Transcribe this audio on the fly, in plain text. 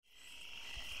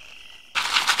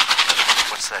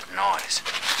that noise?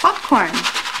 Popcorn.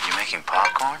 You making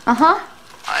popcorn? Uh-huh.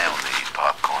 I only eat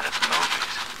popcorn at the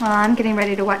movies. Well, I'm getting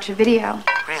ready to watch a video.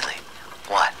 Really?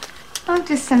 What? Oh,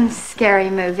 just some scary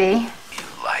movie. You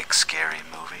like scary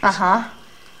movies? Uh-huh.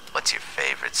 What's your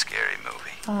favorite scary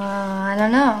movie? I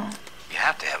don't know. You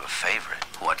have to have a favorite.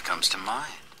 What comes to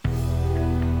mind?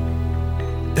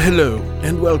 Hello,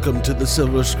 and welcome to the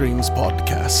Silver Screens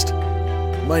podcast.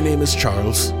 My name is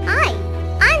Charles. Hi,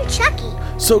 I'm Chucky.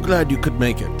 So glad you could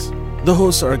make it. The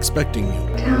hosts are expecting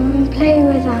you. Come and play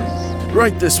with us.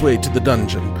 Right this way to the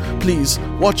dungeon. Please,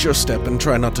 watch your step and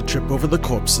try not to trip over the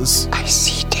corpses. I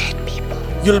see dead people.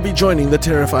 You'll be joining the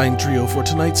terrifying trio for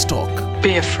tonight's talk.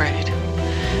 Be afraid.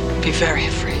 Be very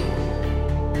afraid.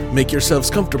 Make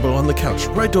yourselves comfortable on the couch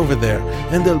right over there,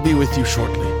 and they'll be with you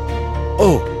shortly.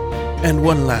 Oh, and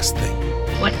one last thing.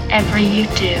 Whatever you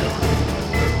do,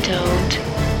 don't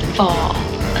fall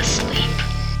asleep.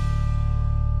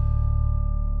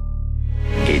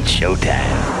 It's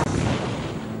showtime.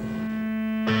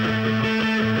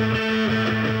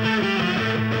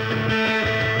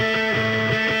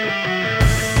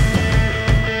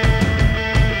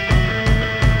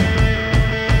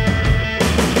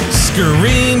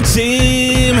 Scream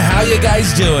Team, how you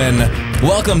guys doing?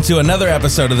 Welcome to another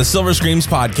episode of the Silver Screams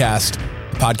podcast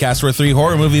where three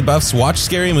horror movie buffs watch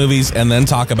scary movies and then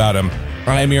talk about them.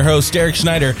 I am your host, Derek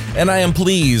Schneider, and I am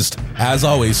pleased, as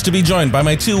always, to be joined by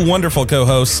my two wonderful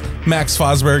co-hosts, Max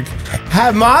Fosberg.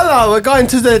 Hey, Marlo, we're going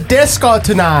to the disco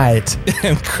tonight.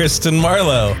 And Kristen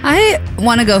Marlowe. I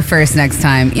want to go first next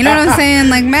time. You know what I'm saying?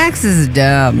 Like, Max is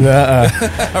dumb.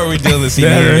 How are we doing this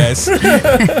evening, you guys?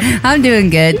 I'm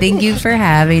doing good. Thank you for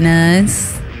having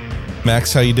us.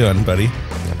 Max, how you doing, buddy?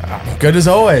 Good as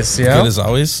always, yeah. Good as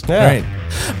always? Yeah. Right.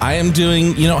 I am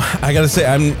doing, I gotta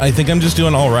say, I think I'm just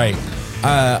doing all right.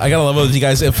 I gotta love it with you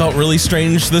guys. It felt really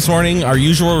strange this morning. Our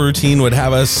usual routine would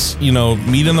have us,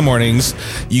 meet in the mornings.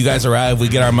 You guys arrive, we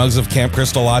get our mugs of Camp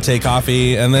Crystal latte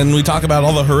coffee, and then we talk about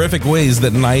all the horrific ways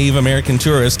that naive American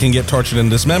tourists can get tortured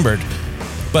and dismembered.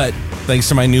 But thanks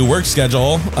to my new work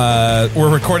schedule,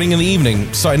 we're recording in the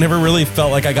evening, so I never really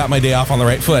felt like I got my day off on the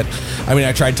right foot. I mean,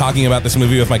 I tried talking about this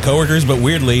movie with my coworkers, but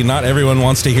weirdly, not everyone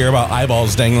wants to hear about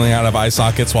eyeballs dangling out of eye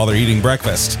sockets while they're eating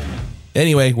breakfast.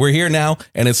 Anyway, we're here now,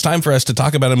 and it's time for us to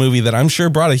talk about a movie that I'm sure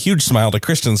brought a huge smile to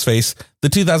Christian's face, the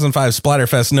 2005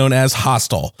 splatterfest known as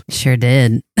Hostel. Sure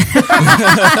did.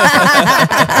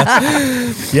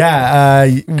 Yeah,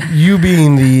 you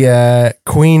being the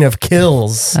queen of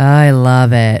kills. I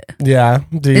love it. Yeah.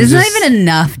 There's not even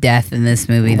enough death in this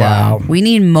movie, Wow. though. We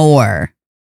need more.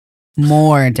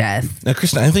 More death. Now,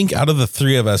 Kristen, I think out of the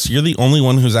three of us, you're the only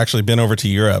one who's actually been over to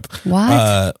Europe.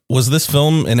 What? Was this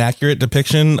film an accurate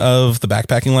depiction of the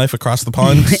backpacking life across the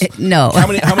pond? No.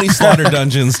 How many slaughter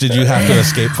dungeons did you have to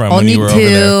escape from when Only you were over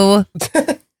there?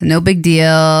 2. No big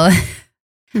deal.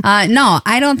 No,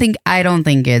 I don't think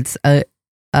it's a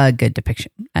good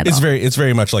depiction at all. It's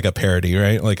very much like a parody,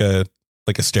 right? Like a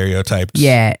stereotyped.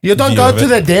 Yeah. You don't view go of to it.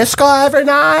 the disco every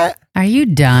night? Are you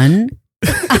done?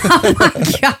 Oh my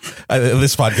God.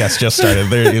 This podcast just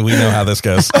started. We know how this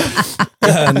goes.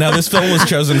 Now, this film was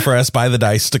chosen for us by the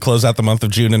Dice to close out the month of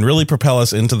June and really propel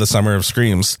us into the summer of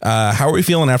Screams. How are we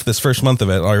feeling after this first month of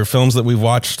it? Are films that we've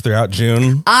watched throughout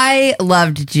June? I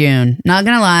loved June. Not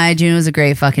gonna lie, June was a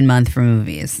great fucking month for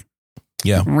movies.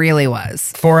 Yeah. Really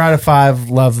was. 4 out of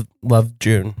 5 love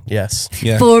June. Yes.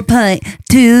 Yeah.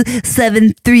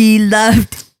 4.273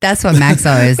 loved. That's what Max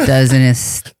always does in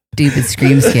his stupid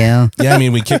Scream scale. Yeah, I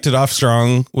mean, we kicked it off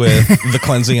strong with The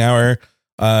Cleansing Hour.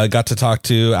 Got to talk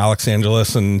to Alex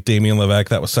Angelis and Damien Levesque.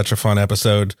 That was such a fun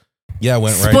episode. Yeah,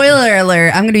 went right. Spoiler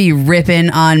alert, I'm going to be ripping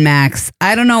on Max.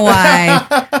 I don't know why.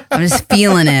 I'm just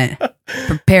feeling it.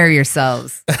 Prepare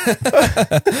yourselves.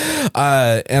 And,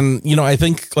 I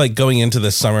think like going into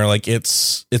this summer, like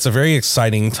it's a very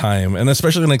exciting time, and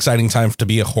especially an exciting time to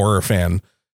be a horror fan,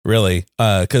 really,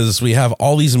 because we have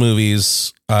all these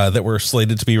movies that were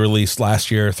slated to be released last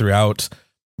year throughout,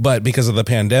 but because of the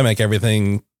pandemic,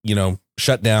 everything,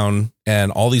 shut down,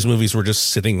 and all these movies were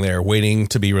just sitting there waiting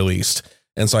to be released.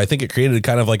 And so I think it created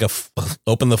kind of like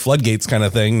open the floodgates kind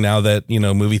of thing. Now that,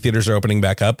 movie theaters are opening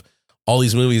back up, all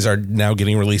these movies are now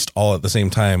getting released all at the same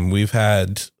time. We've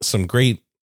had some great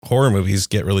horror movies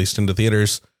get released into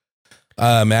theaters.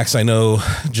 Max, I know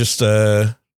just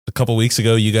a couple weeks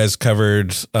ago, you guys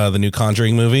covered the new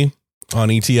Conjuring movie on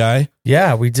ETI.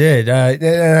 Yeah, we did.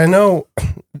 And I know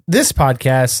this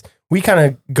podcast, we kind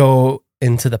of go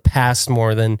into the past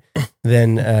more than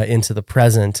into the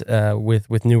present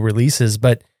with new releases.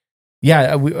 But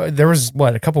yeah, there was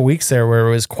a couple weeks there where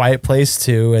it was Quiet Place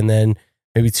 2, and then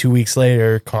maybe 2 weeks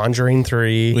later, Conjuring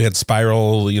 3. We had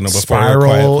Spiral, before Spiral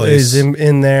Quiet Place. is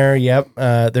in there. Yep.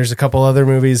 There's a couple other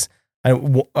movies.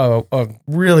 A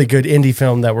really good indie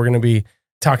film that we're going to be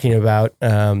talking about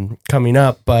coming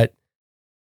up. But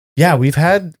yeah,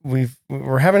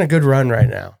 we're having a good run right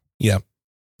now. Yeah.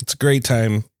 It's a great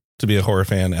time to be a horror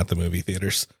fan at the movie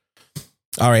theaters.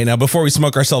 All right, now before we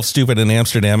smoke ourselves stupid in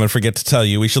Amsterdam and forget to tell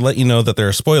you, we should let you know that there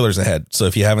are spoilers ahead. So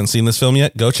if you haven't seen this film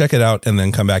yet, go check it out and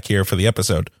then come back here for the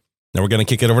episode. Now we're going to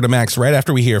kick it over to Max right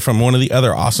after we hear from one of the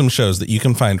other awesome shows that you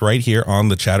can find right here on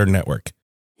the Chatter Network.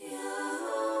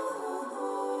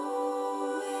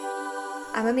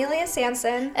 I'm Amelia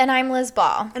Sanson. And I'm Liz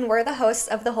Ball. And we're the hosts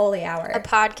of The Holy Hour, a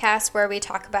podcast where we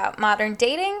talk about modern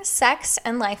dating, sex,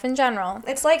 and life in general.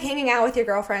 It's like hanging out with your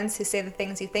girlfriends who say the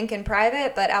things you think in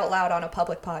private, but out loud on a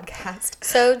public podcast.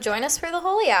 So join us for The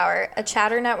Holy Hour, a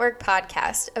Chatter Network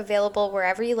podcast, available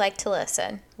wherever you like to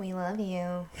listen. We love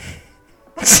you.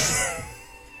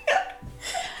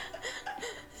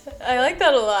 I like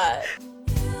that a lot.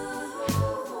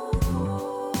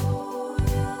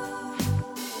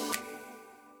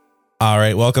 All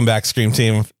right, welcome back, Scream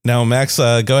Team. Now, Max,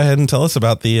 go ahead and tell us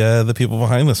about the people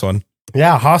behind this one.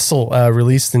 Yeah, Hostel,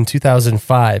 released in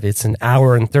 2005. It's an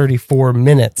hour and 34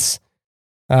 minutes.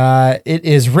 It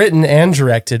is written and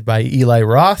directed by Eli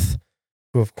Roth,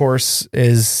 who, of course,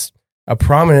 is a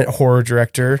prominent horror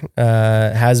director,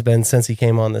 has been since he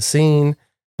came on the scene.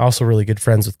 Also really good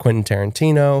friends with Quentin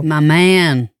Tarantino. My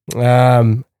man.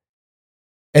 And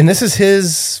this is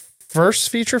his first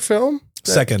feature film?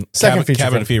 Second feature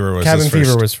Cabin film. Fever was Cabin his Fever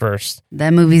first. was first.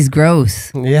 That movie's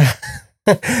gross. Yeah.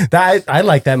 I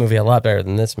like that movie a lot better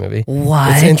than this movie. What?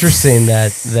 It's interesting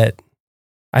that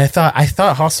I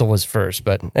thought Hostel was first,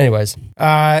 but anyways,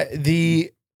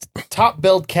 the top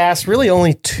billed cast, really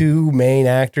only two main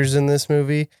actors in this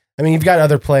movie. I mean, you've got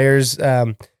other players,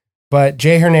 but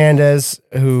Jay Hernandez,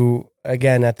 who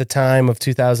again at the time of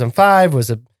 2005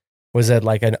 was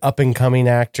like an up and coming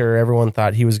actor. Everyone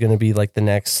thought he was going to be like the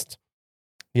next,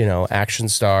 action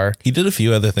star. He did a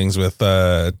few other things with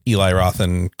Eli Roth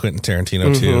and Quentin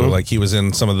Tarantino too. Mhm. Like he was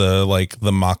in some of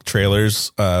the mock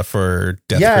trailers for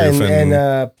Death Yeah, Proof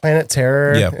and Planet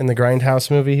Terror in the Grindhouse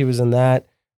movie. He was in that.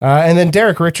 And then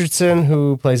Derek Richardson,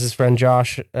 who plays his friend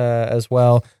Josh as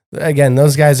well. Again,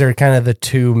 those guys are kind of the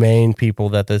two main people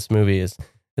that this movie is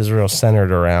real centered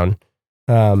around.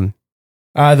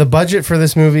 The budget for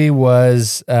this movie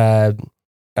was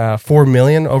over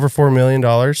 $4 million.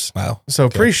 Wow. So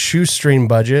pretty shoestring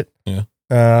budget. Yeah.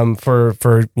 For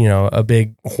a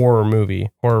big horror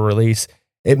release.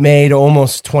 It made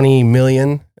almost 20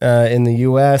 million in the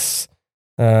US,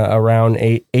 around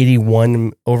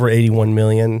 81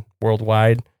 million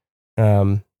worldwide.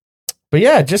 But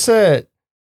yeah, just a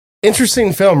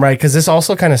interesting film, right? Because this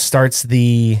also kind of starts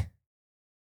the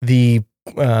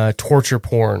torture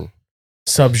porn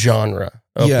subgenre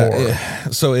of horror.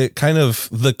 So it kind of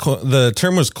the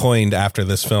term was coined after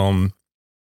this film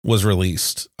was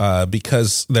released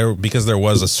because there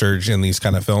was a surge in these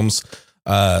kind of films.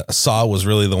 Saw was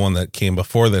really the one that came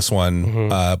before this one,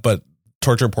 but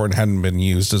torture porn hadn't been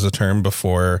used as a term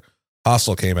before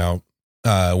Hostel came out.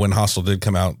 When Hostel did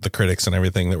come out, the critics and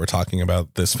everything that were talking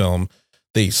about this film,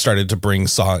 they started to bring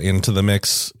Saw into the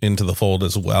mix, into the fold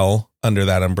as well, under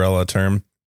that umbrella term.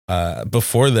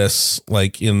 Before this,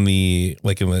 like in the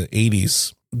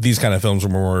 80s, these kind of films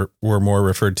were more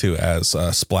referred to as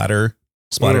splatter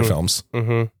films.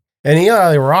 Mm-hmm. And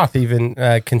Eli Roth even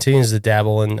continues to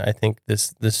dabble in, I think,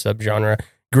 this subgenre.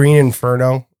 Green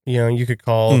Inferno, you could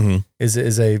call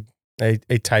is a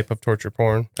type of torture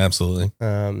porn. Absolutely.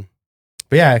 But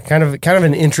yeah, kind of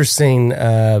an interesting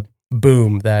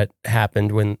boom that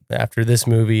happened after this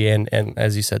movie and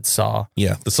as you said, Saw.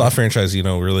 Yeah, the Saw franchise,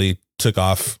 really took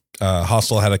off.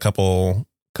 Hostel had a couple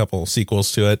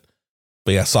sequels to it,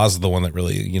 but yeah, Saw's the one that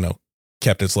really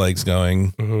kept its legs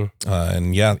going.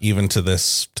 And yeah, even to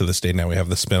this day now, we have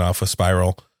the spinoff with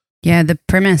Spiral. Yeah, the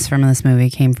premise from this movie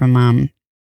came from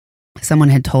someone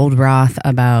had told Roth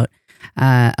about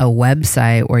a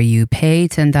website where you pay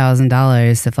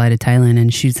 $10,000 to fly to Thailand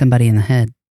and shoot somebody in the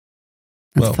head.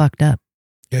 That's fucked up.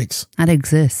 Yikes. That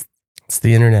exists. It's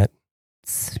the internet.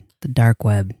 It's the dark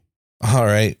web. All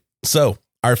right. So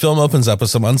our film opens up with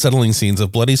some unsettling scenes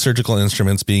of bloody surgical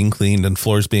instruments being cleaned and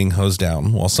floors being hosed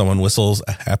down while someone whistles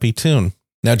a happy tune.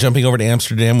 Now jumping over to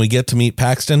Amsterdam, we get to meet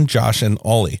Paxton, Josh, and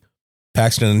Ollie.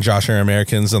 Paxton and Josh are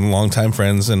Americans and longtime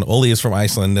friends, and Ollie is from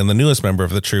Iceland and the newest member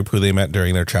of the troupe who they met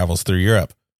during their travels through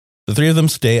Europe. The three of them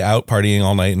stay out partying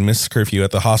all night and miss curfew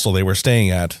at the hostel they were staying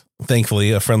at.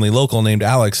 Thankfully, a friendly local named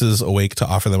Alex is awake to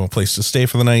offer them a place to stay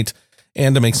for the night,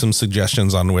 and to make some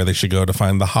suggestions on where they should go to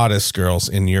find the hottest girls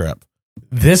in Europe.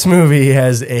 This movie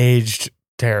has aged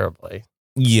terribly.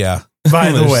 Yeah.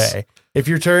 By the way, if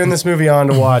you're turning this movie on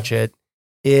to watch it,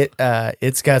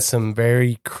 it's got some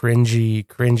very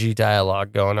cringy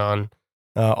dialogue going on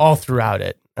all throughout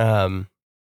it.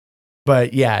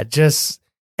 But yeah, it just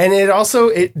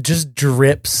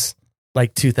drips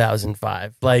like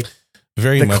 2005. Like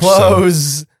very the much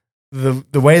clothes, the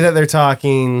way that they're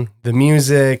talking, the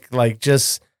music, like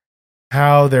just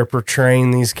how they're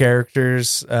portraying these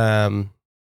characters.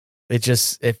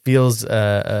 It feels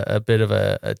a bit of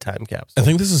a time capsule. I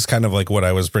think this is kind of like what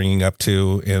I was bringing up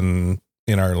to in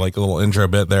our like little intro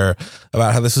bit there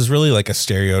about how this is really like a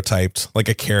stereotyped, like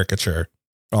a caricature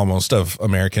almost of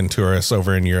American tourists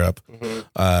over in Europe.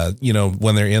 Mm-hmm.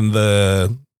 When they're in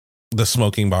the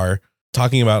smoking bar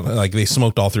talking about like they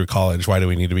smoked all through college. Why do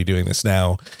we need to be doing this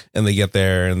now? And they get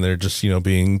there and they're just,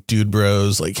 being dude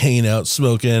bros, like hanging out,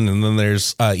 smoking. And then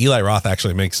there's Eli Roth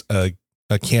actually makes a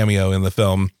cameo in the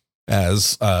film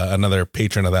as another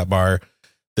patron of that bar.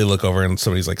 They look over and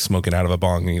somebody's like smoking out of a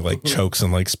bong and he like chokes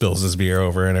and like spills his beer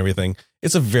over and everything.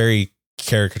 It's a very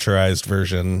caricaturized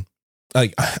version.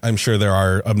 Like I'm sure there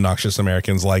are obnoxious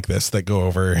Americans like this that go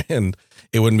over, and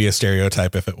it wouldn't be a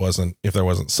stereotype if there wasn't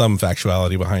some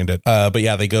factuality behind it. But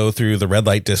yeah, they go through the red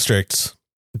light district,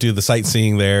 do the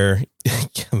sightseeing there.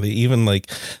 They even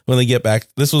like when they get back,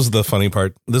 this was a funny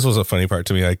part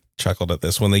to me. I chuckled at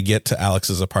this when they get to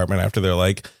Alex's apartment after they're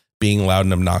like being loud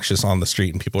and obnoxious on the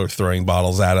street and people are throwing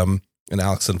bottles at him and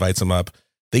Alex invites him up.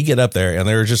 They get up there and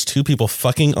there are just two people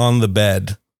fucking on the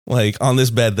bed, like on this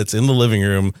bed that's in the living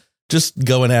room, just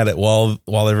going at it while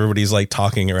everybody's like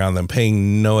talking around them,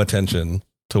 paying no attention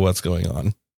to what's going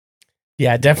on.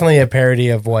 Yeah, definitely a parody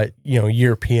of what,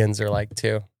 Europeans are like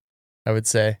too, I would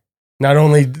say. Not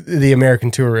only the American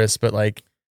tourists, but like,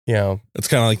 it's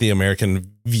kind of like the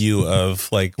American view of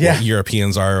like what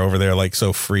Europeans are over there, like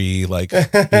so free, like,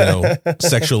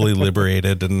 sexually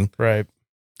liberated and right.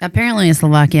 Apparently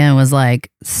Slovakia was like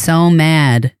so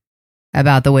mad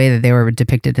about the way that they were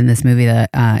depicted in this movie that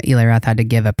Eli Roth had to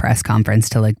give a press conference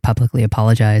to like publicly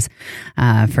apologize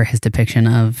for his depiction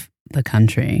of the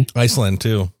country. Iceland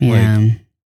too. Yeah.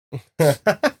 I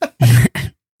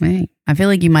feel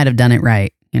like you might have done it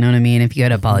right. You know what I mean? If you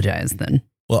had apologized, then.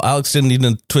 Well, Alex didn't need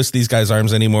to twist these guys'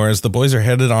 arms anymore as the boys are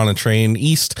headed on a train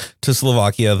east to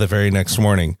Slovakia the very next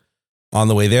morning. On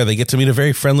the way there, they get to meet a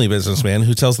very friendly businessman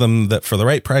who tells them that for the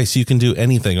right price, you can do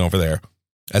anything over there.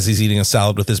 As he's eating a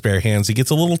salad with his bare hands, he gets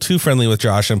a little too friendly with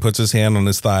Josh and puts his hand on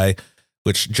his thigh,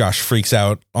 which Josh freaks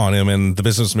out on him, and the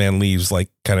businessman leaves like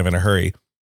kind of in a hurry.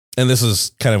 And this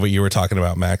is kind of what you were talking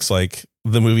about, Max, like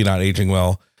the movie not aging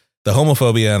well. The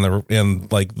homophobia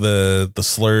and like the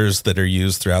slurs that are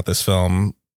used throughout this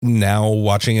film. Now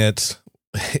watching it,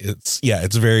 it's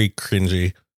very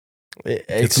cringy.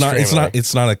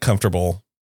 It's not a comfortable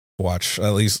watch,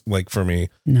 at least like for me.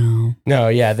 No,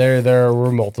 yeah, there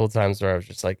were multiple times where I was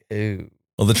just like, ew.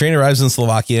 Well, the train arrives in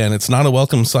Slovakia and it's not a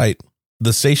welcome sight.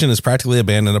 The station is practically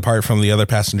abandoned apart from the other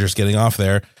passengers getting off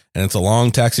there, and it's a long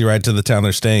taxi ride to the town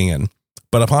they're staying in.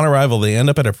 But upon arrival, they end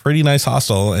up at a pretty nice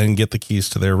hostel and get the keys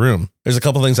to their room. There's a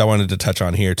couple things I wanted to touch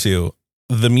on here too.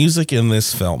 The music in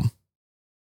this film.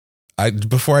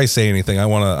 Before I say anything, I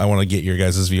want to get your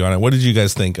guys' view on it. What did you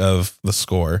guys think of the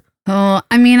score? Oh,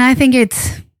 I mean, I think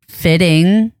it's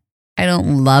fitting. I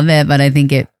don't love it, but I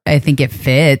think it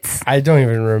fits. I don't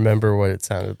even remember what it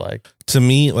sounded like. To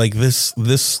me, like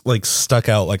this like stuck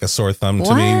out like a sore thumb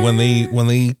to me when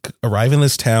they arrive in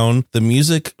this town. The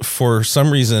music for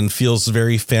some reason feels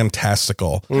very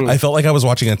fantastical. I felt like I was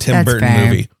watching a Tim Burton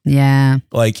movie. Yeah.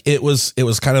 Like it was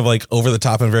kind of like over the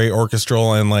top and very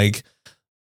orchestral, and like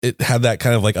it had that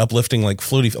kind of like uplifting, like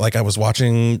floaty, like I was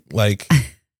watching like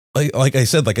I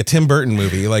said, like a Tim Burton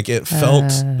movie. Like it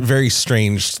felt very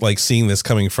strange, like seeing this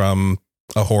coming from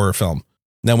a horror film.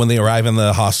 Now, when they arrive in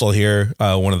the hostel here,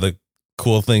 one of the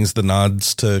cool things, the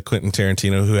nods to Quentin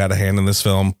Tarantino, who had a hand in this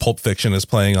film, Pulp Fiction is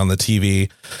playing on the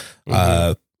TV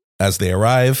as they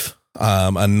arrive.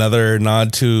 Another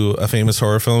nod to a famous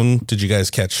horror film. Did you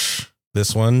guys catch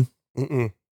this one?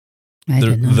 The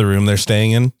room they're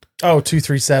staying in. Oh,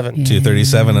 237.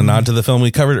 237, a nod to the film we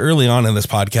covered early on in this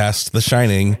podcast, The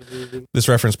Shining. This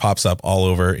reference pops up all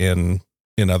over in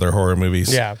other horror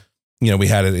movies. Yeah. We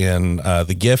had it in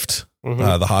The Gift.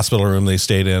 The hospital room they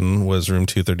stayed in was room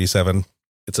 237.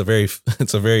 It's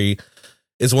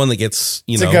one that gets,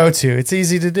 it's a go-to. It's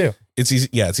easy to do. It's easy.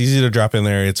 Yeah. It's easy to drop in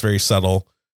there. It's very subtle.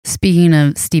 Speaking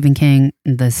of Stephen King,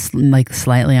 this like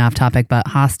slightly off topic, but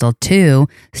Hostel 2,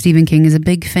 Stephen King is a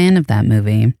big fan of that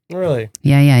movie. Really?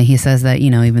 Yeah. He says that,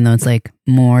 even though it's like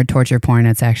more torture porn,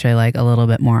 it's actually like a little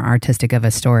bit more artistic of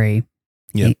a story.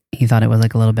 Yep. He thought it was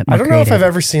like a little bit more I don't creative. know if I've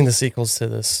ever seen the sequels to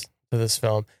this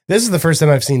film. This is the first time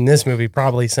I've seen this movie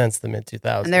probably since the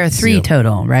mid-2000s. And there are 3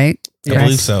 total, right? I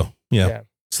believe so. Yeah.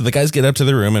 So the guys get up to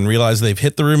the room and realize they've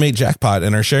hit the roommate jackpot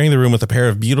and are sharing the room with a pair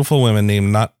of beautiful women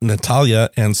named Natalia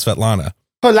and Svetlana.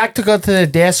 I'd like to go to the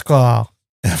disco.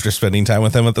 After spending time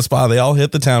with them at the spa, they all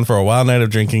hit the town for a wild night of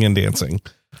drinking and dancing.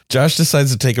 Josh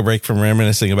decides to take a break from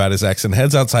reminiscing about his ex and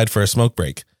heads outside for a smoke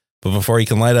break. But before he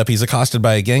can light up, he's accosted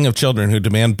by a gang of children who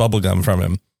demand bubblegum from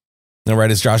him. Now, right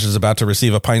as Josh is about to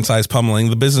receive a pint-sized pummeling,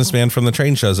 the businessman from the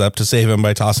train shows up to save him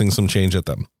by tossing some change at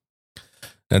them.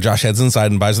 Now, Josh heads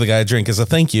inside and buys the guy a drink as a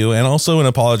thank you and also an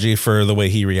apology for the way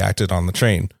he reacted on the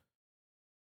train.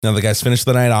 Now, the guys finish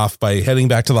the night off by heading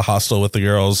back to the hostel with the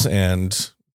girls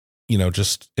and,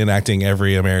 just enacting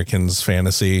every American's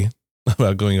fantasy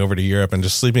about going over to Europe and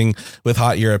just sleeping with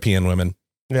hot European women.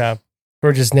 Yeah.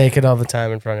 We're just naked all the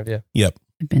time in front of you. Yep.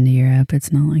 I've been to Europe.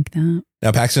 It's not like that.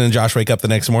 Now, Paxton and Josh wake up the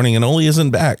next morning and Ole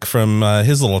isn't back from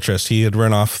his little tryst. He had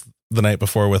run off the night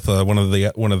before with one of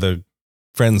the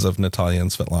friends of Natalia and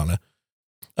Svetlana.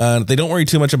 They don't worry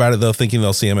too much about it, though, thinking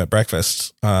they'll see him at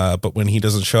breakfast. But when he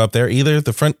doesn't show up there either,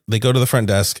 they go to the front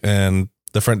desk and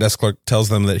the front desk clerk tells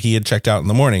them that he had checked out in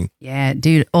the morning. Yeah,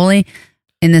 dude, Ole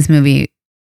in this movie,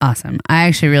 awesome. I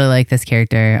actually really like this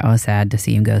character. I was sad to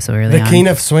see him go so early on. The King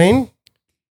of Swain?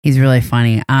 He's really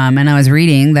funny. And I was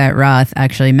reading that Roth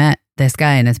actually met this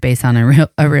guy, and it's based on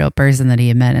a real person that he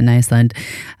had met in Iceland,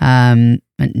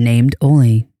 named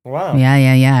Ole. Wow.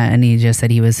 Yeah. And he just said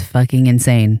he was fucking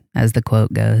insane, as the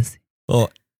quote goes.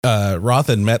 Well, Roth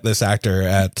had met this actor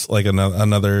at like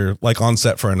another like on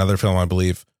set for another film, I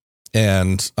believe,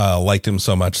 and liked him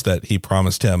so much that he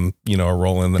promised him, a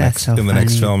role in the next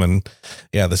film. And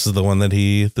yeah, this is the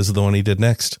one he did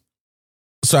next.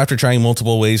 So after trying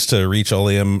multiple ways to reach Ole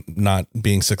and not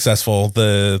being successful,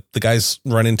 the guys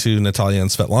run into Natalia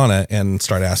and Svetlana and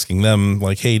start asking them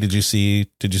like, "Hey, did you see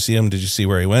him? Did you see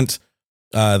where he went?"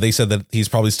 They said that he's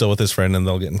probably still with his friend and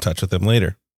they'll get in touch with him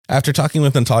later. After talking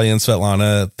with Natalia and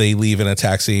Svetlana, they leave in a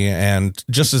taxi. And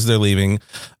just as they're leaving,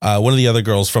 one of the other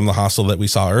girls from the hostel that we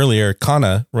saw earlier,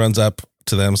 Kana, runs up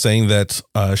to them saying that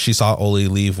she saw Ole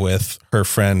leave with her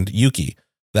friend Yuki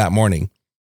that morning.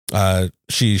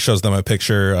 She shows them a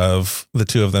picture of the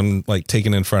two of them like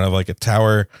taken in front of like a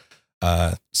tower.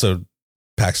 So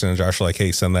Paxton and Josh are like,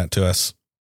 "Hey, send that to us."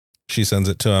 She sends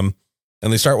it to him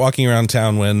and they start walking around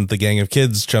town when the gang of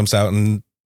kids jumps out and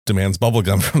demands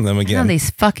bubblegum from them again. Oh,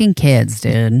 these fucking kids,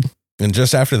 dude. And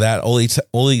just after that,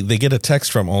 Ole, they get a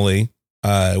text from Ole,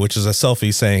 which is a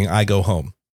selfie saying, "I go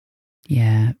home."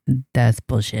 Yeah, that's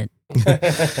bullshit.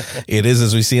 It is,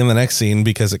 as we see in the next scene,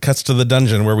 because it cuts to the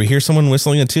dungeon where we hear someone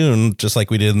whistling a tune, just like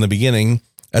we did in the beginning,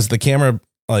 as the camera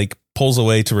like pulls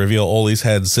away to reveal Ole's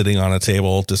head sitting on a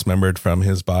table, dismembered from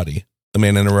his body. The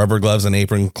man in a rubber gloves and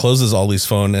apron closes Ole's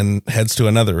phone and heads to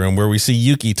another room where we see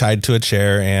Yuki tied to a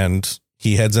chair, and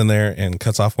he heads in there and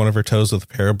cuts off one of her toes with a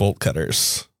pair of bolt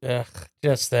cutters. Ugh,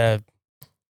 just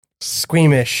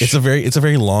squeamish. It's a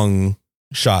very long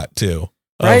shot too.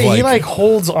 Right, he like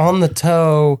holds on the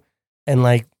toe and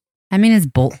like. I mean, it's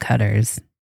bolt cutters.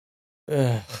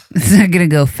 Ugh. It's not gonna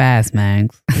go fast,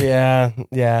 Max. Yeah.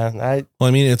 Well,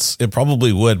 I mean, it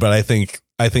probably would, but I think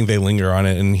they linger on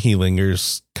it, and he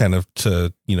lingers kind of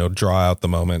to draw out the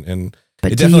moment, and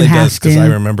but it definitely does because I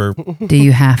remember. Do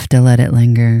you have to let it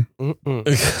linger? Do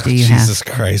you Jesus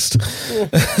Christ!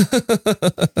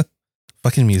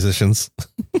 Fucking musicians.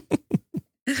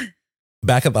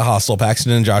 Back at the hostel,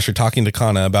 Paxton and Josh are talking to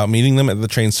Kana about meeting them at the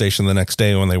train station the next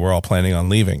day when they were all planning on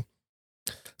leaving.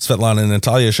 Svetlana and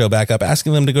Natalia show back up,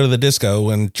 asking them to go to the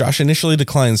disco, and Josh initially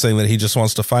declines, saying that he just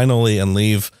wants to find Ole and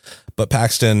leave. But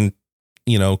Paxton,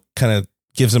 kind of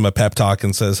gives him a pep talk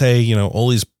and says, "Hey,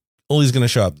 Ole's going to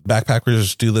show up.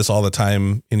 Backpackers do this all the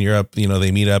time in Europe.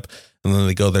 They meet up and then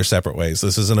they go their separate ways.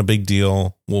 This isn't a big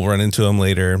deal. We'll run into him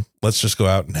later. Let's just go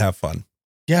out and have fun."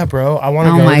 Yeah, bro. I want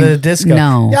to go to the disco.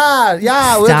 No.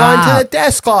 Yeah. We're going to the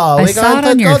disco. I saw it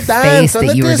on your face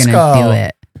that you were going to do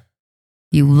it.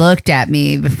 You looked at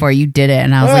me before you did it,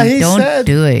 and I was like, "Don't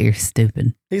do it. You're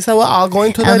stupid." He said, "Well, I'm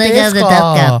going to the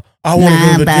disco. I want to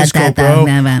go to the disco, bro.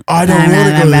 I don't want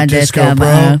to go to the disco,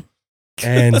 bro."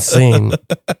 And scene.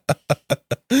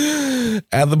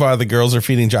 At the bar, the girls are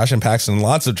feeding Josh and Paxton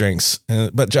lots of drinks,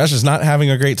 but Josh is not having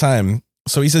a great time.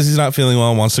 So he says he's not feeling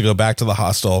well and wants to go back to the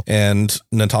hostel, and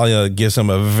Natalia gives him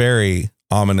a very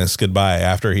ominous goodbye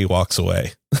after he walks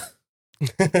away.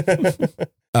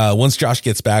 Once Josh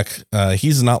gets back,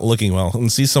 he's not looking well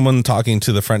and sees someone talking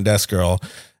to the front desk girl.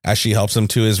 As she helps him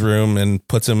to his room and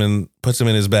puts him in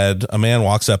his bed, a man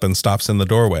walks up and stops in the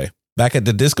doorway. Back at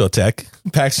the discotheque,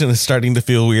 Paxton is starting to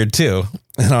feel weird too.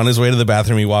 And on his way to the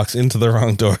bathroom, he walks into the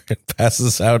wrong door and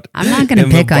passes out. I'm not going to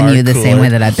pick on you the same way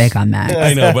that I pick on Max.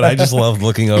 I know, but I just loved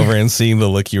looking over and seeing the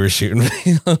look you were shooting me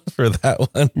for that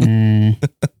one.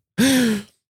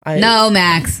 No,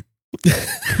 Max.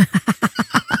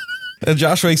 And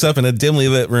Josh wakes up in a dimly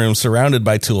lit room surrounded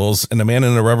by tools, and a man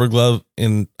in a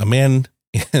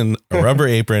rubber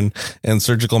apron and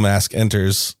surgical mask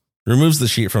enters, removes the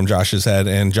sheet from Josh's head,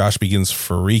 and Josh begins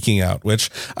freaking out,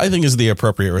 which I think is the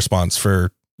appropriate response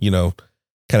for, kind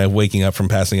of waking up from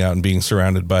passing out and being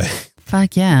surrounded by.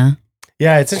 Fuck yeah.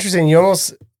 Yeah, it's interesting.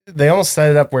 They almost set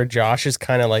it up where Josh is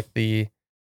kind of like the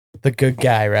good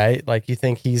guy, right? Like you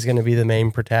think he's going to be the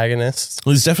main protagonist.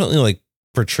 Well, he's definitely like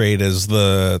portrayed as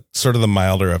the sort of the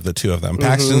milder of the two of them.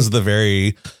 Paxton's the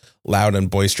very loud and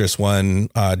boisterous one.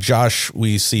 Josh,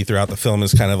 we see throughout the film,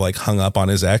 is kind of like hung up on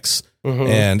his ex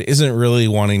and isn't really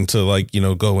wanting to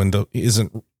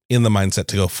isn't in the mindset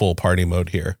to go full party mode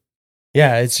here.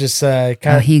 Yeah, it's just kind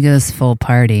of he goes full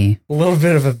party. A little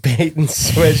bit of a bait and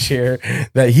switch here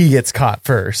that he gets caught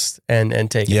first and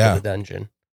taken to the dungeon.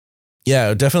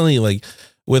 Yeah, definitely. Like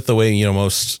with the way,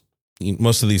 most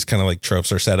of these kind of like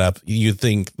tropes are set up, you'd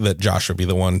think that Josh would be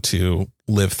the one to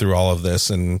live through all of this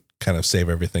and kind of save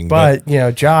everything. But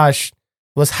Josh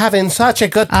was having such a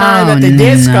good time at the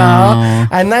disco,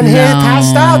 and then he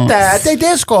passed out there at the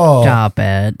disco. Stop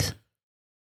it.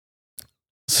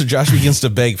 So Josh begins to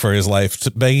beg for his life,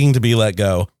 begging to be let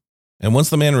go. And once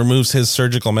the man removes his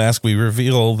surgical mask, we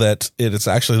reveal that it's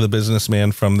actually the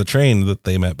businessman from the train that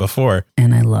they met before.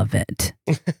 And I love it.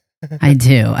 I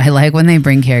do. I like when they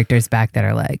bring characters back that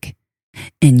are like,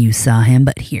 and you saw him,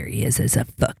 but here he is as a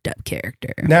fucked up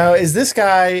character. Now, is this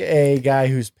guy a guy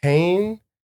who's paying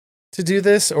to do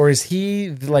this, or is he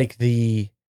like the...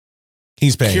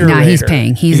 He's paying. Curator? No, he's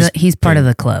paying. He's part of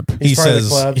the club. He's part of the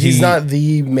club. He's not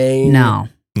the main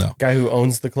guy who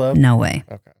owns the club? No way.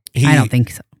 Okay. I don't think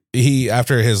so. He,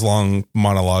 after his long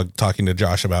monologue talking to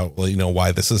Josh about,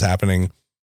 why this is happening,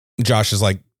 Josh is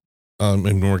like, and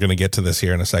we're going to get to this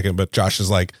here in a second, but Josh is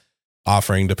like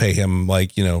offering to pay him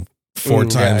 4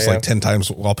 times, 10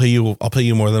 times. I'll pay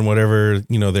you more than whatever,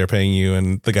 they're paying you.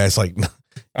 And the guy's like, you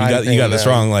got this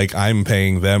wrong. Like, I'm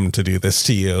paying them to do this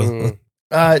to you.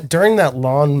 During that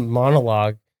long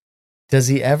monologue, does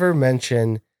he ever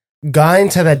mention going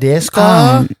to the disco?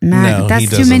 Matt, No,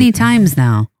 that's too many times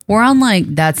now. We're on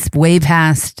that's way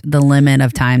past the limit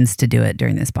of times to do it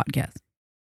during this podcast.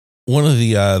 One of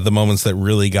the moments that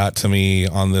really got to me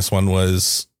on this one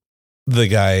was the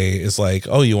guy is like,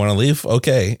 "Oh, you want to leave?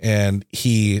 Okay." And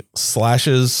he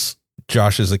slashes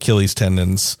Josh's Achilles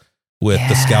tendons with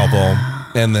the scalpel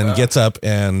and then gets up,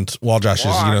 and while Josh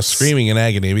is, screaming in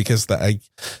agony, because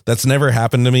that's never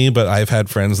happened to me, but I've had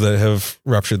friends that have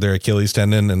ruptured their Achilles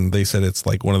tendon and they said it's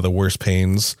like one of the worst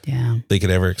pains they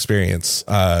could ever experience.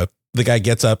 The guy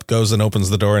gets up, goes and opens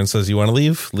the door and says, "You want to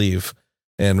leave? Leave."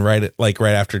 And right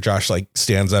after Josh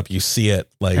stands up, you see it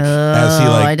as he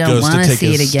I don't goes want to take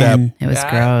see his it again. step. It was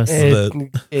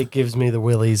gross. It gives me the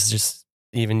willies just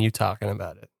even you talking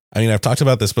about it. I mean, I've talked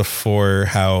about this before,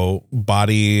 how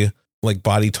body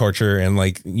torture and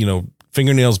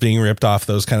fingernails being ripped off,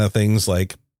 those kind of things,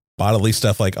 bodily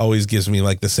stuff, always gives me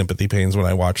the sympathy pains when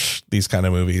I watch these kind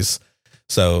of movies.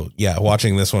 So yeah,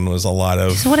 watching this one was a lot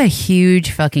of... Just what a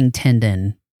huge fucking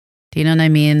tendon. Do you know what I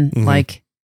mean? Mm-hmm.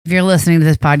 If you're listening to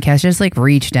this podcast, just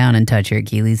reach down and touch your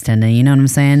Achilles tendon. You know what I'm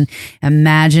saying?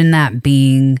 Imagine that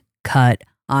being cut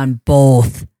on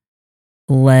both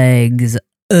legs.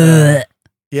 Ugh.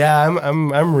 Yeah,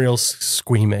 I'm real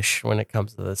squeamish when it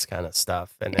comes to this kind of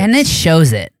stuff, and it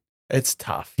shows it. It's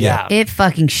tough. Yeah, it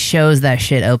fucking shows that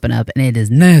shit open up, and it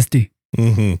is nasty.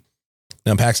 Mm-hmm.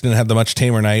 Now Paxton had the much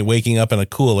tamer night, waking up in a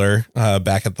cooler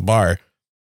back at the bar.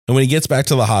 And when he gets back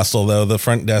to the hostel, though, the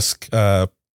front desk guy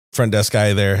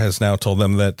there has now told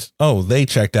them that they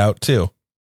checked out too.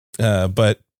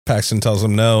 But Paxton tells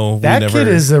him no. That kid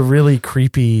is a really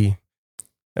creepy.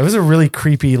 It was a really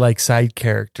creepy side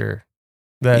character.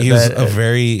 He had a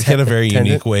very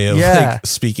unique way of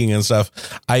speaking and stuff.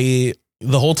 The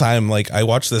whole time, I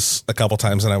watched this a couple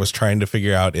times and I was trying to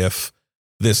figure out if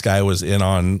this guy was in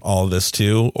on all this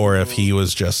too, or if he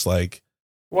was just well,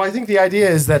 I think the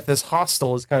idea is that this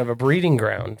hostel is kind of a breeding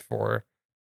ground for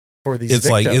these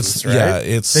victims,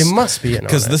 right? They must be in on it.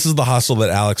 Because this is the hostel that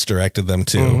Alex directed them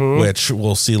to, which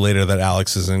we'll see later that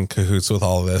Alex is in cahoots with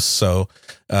all of this. So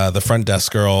the front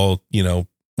desk girl,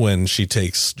 when she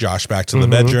takes Josh back to the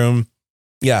bedroom,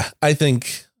 Yeah, I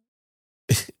think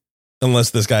unless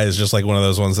this guy is just like one of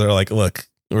those ones that are like, look,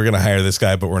 we're going to hire this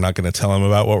guy, but we're not going to tell him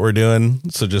about what we're doing.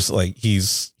 So just like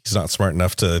he's not smart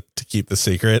enough to keep the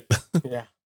secret. Yeah,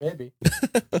 maybe.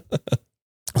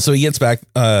 So he gets back,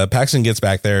 Paxton gets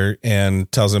back there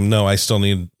and tells him, no, I still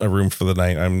need a room for the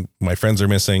night. My friends are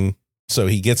missing. So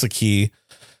he gets a key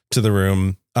to the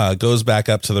room, goes back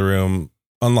up to the room,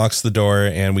 unlocks the door,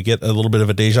 and we get a little bit of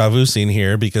a deja vu scene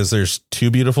here because there's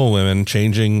two beautiful women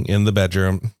changing in the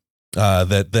bedroom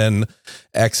that then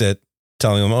exit,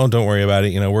 telling them, oh, don't worry about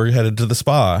it. We're headed to the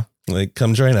spa. Like,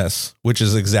 come join us, which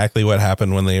is exactly what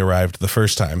happened when they arrived the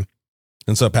first time.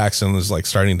 And so Paxton is like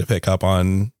starting to pick up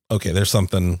on, okay, there's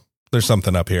something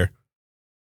up here.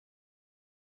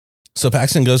 So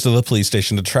Paxton goes to the police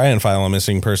station to try and file a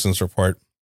missing persons report,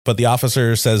 but the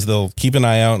officer says they'll keep an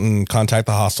eye out and contact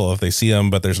the hostel if they see him,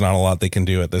 but there's not a lot they can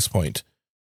do at this point.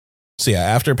 So yeah,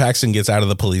 after Paxton gets out of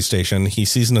the police station, he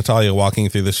sees Natalia walking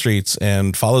through the streets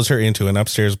and follows her into an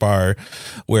upstairs bar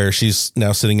where she's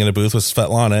now sitting in a booth with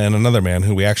Svetlana and another man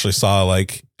who we actually saw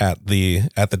like at the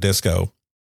disco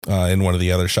in one of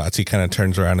the other shots. He kind of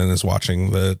turns around and is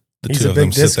watching the two of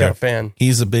them sit there. He's a big disco fan.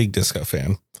 He's a big disco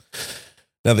fan.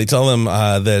 Now they tell him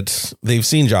that they've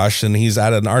seen Josh and he's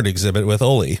at an art exhibit with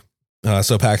Oli.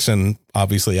 So Paxton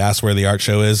obviously asks where the art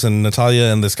show is, and Natalia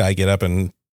and this guy get up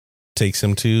and takes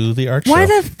him to the art show. Why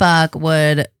the fuck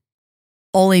would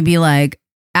Oli be like,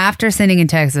 after sitting in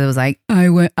Texas, it was like,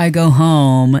 I go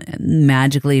home and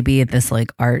magically be at this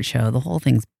like art show? The whole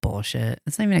thing's bullshit.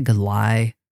 It's not even a good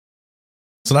lie.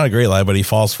 It's not a great lie, but he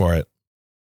falls for it.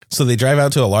 So they drive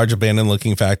out to a large abandoned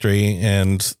looking factory,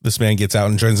 and this man gets out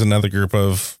and joins another group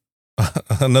of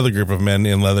men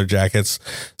in leather jackets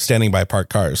standing by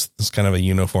parked cars. It's kind of a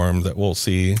uniform that we'll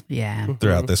see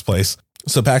throughout this place.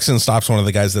 So Paxton stops one of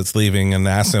the guys that's leaving and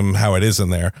asks him how it is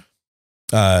in there.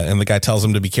 And the guy tells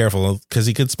him to be careful because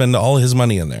he could spend all his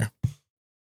money in there.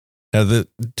 Now,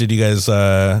 did you guys,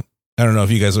 I don't know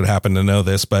if you guys would happen to know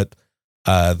this, but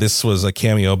this was a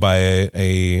cameo by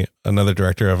another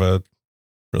director of a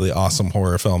really awesome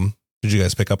horror film. Did you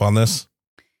guys pick up on this?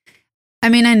 I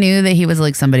mean, I knew that he was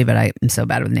like somebody, but I'm so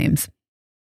bad with names.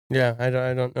 Yeah, I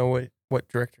don't know what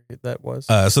director that was.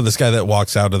 So this guy that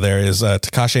walks out of there is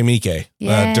Takashi Miike,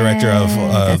 director of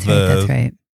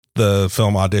the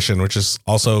film Audition, which is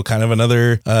also kind of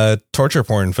another torture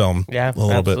porn film. Yeah,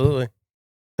 absolutely.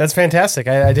 That's fantastic.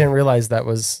 I didn't realize that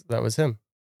was him.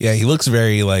 Yeah, he looks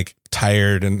very like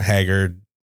tired and haggard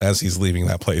as he's leaving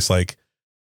that place. Like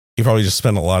he probably just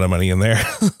spent a lot of money in there,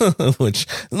 which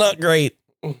is not great.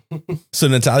 So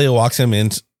Natalia walks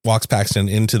Paxton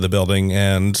into the building,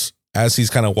 and as he's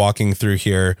kind of walking through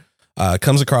here,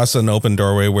 comes across an open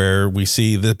doorway where we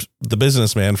see the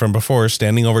businessman from before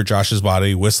standing over Josh's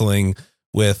body, whistling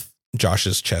with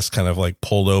Josh's chest kind of like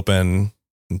pulled open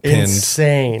and pinned.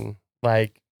 Insane.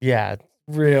 Like, yeah,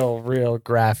 real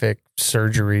graphic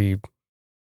surgery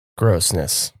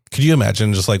grossness. Could you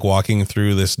imagine just like walking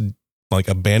through this like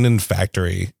abandoned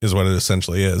factory is what it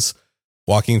essentially is.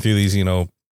 Walking through these,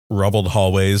 rubbled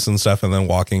hallways and stuff, and then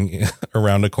walking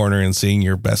around a corner and seeing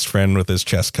your best friend with his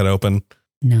chest cut open.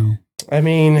 No. I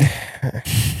mean, a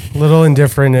little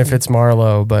indifferent if it's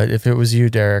Marlo, but if it was you,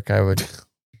 Derek, that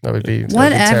would be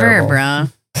whatever, bro.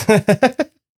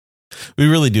 We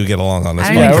really do get along on this.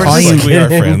 We are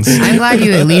friends. I'm glad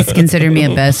you at least consider me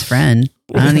a best friend.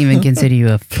 I don't even consider you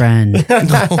a friend.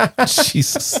 No,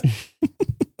 Jesus.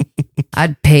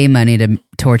 I'd pay money to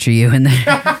torture you in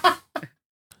there.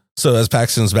 So as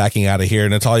Paxton's backing out of here,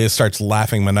 Natalia starts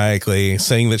laughing maniacally,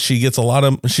 saying that she's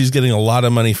getting a lot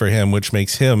of money for him, which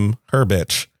makes him her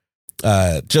bitch.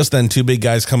 Just then, two big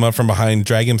guys come up from behind,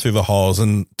 drag him through the halls,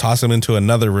 and toss him into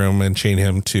another room and chain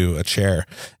him to a chair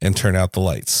and turn out the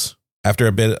lights. After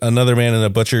a bit, another man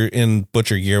in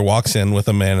butcher gear walks in with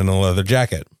a man in a leather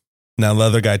jacket. Now,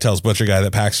 leather guy tells butcher guy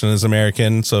that Paxton is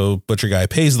American, so butcher guy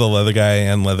pays the leather guy,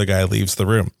 and leather guy leaves the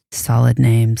room. Solid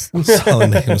names. Solid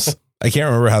names. I can't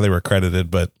remember how they were credited,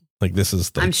 but like this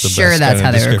is I'm sure that's how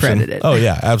they were credited. Oh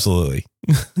yeah, absolutely.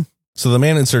 So the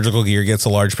man in surgical gear gets a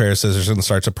large pair of scissors and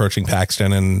starts approaching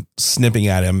Paxton and snipping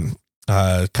at him,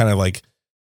 kind of like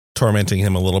tormenting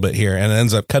him a little bit here, and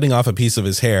ends up cutting off a piece of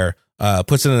his hair,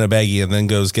 puts it in a baggie, and then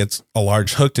gets a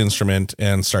large hooked instrument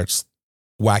and starts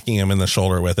whacking him in the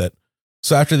shoulder with it.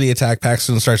 So after the attack,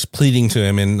 Paxton starts pleading to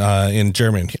him in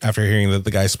German after hearing that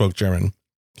the guy spoke German.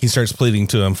 He starts pleading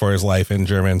to him for his life in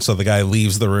German. So the guy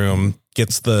leaves the room,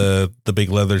 gets the big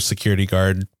leather security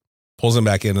guard, pulls him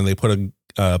back in, and they put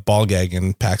a ball gag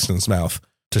in Paxton's mouth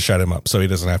to shut him up so he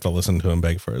doesn't have to listen to him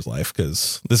beg for his life,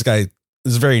 because this guy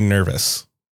is very nervous.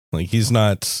 Like this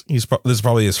is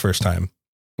probably his first time.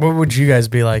 What would you guys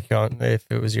be like if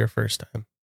it was your first time?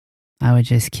 I would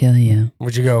just kill you.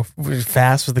 Would you go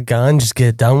fast with a gun, just get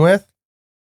it done with?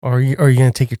 Or are you going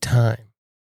to take your time?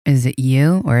 Is it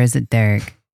you or is it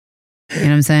Derek? You know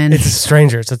what I'm saying? It's a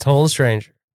stranger. It's a total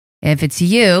stranger. If it's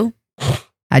you,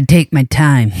 I'd take my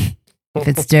time. If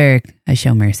it's Derek, I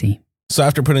show mercy. So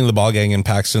after putting the ball gang in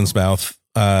Paxton's mouth,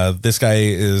 this guy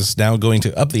is now going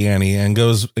to up the ante and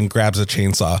goes and grabs a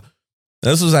chainsaw.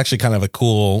 This was actually kind of a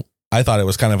cool, I thought it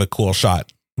was kind of a cool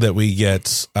shot that we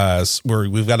get where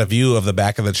we've got a view of the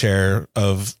back of the chair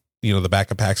of, you know, the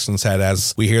back of Paxton's head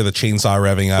as we hear the chainsaw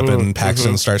revving up and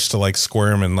Paxton starts to like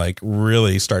squirm and like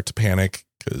really start to panic,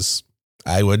 because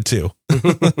I would too.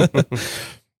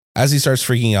 As he starts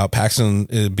freaking out, Paxton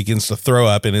begins to throw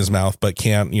up in his mouth, but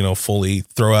can't, you know, fully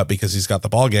throw up because he's got the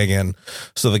ball gag in.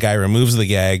 So the guy removes the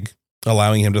gag,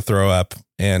 allowing him to throw up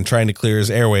and trying to clear his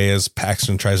airway as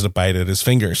Paxton tries to bite at his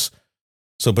fingers.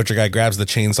 So Butcher Guy grabs the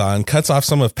chainsaw and cuts off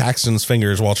some of Paxton's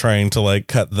fingers while trying to like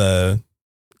cut the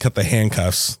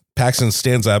handcuffs. Paxton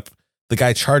stands up. The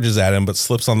guy charges at him, but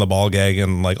slips on the ball gag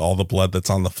and like all the blood that's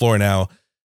on the floor now.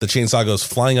 The chainsaw goes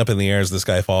flying up in the air as this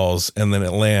guy falls, and then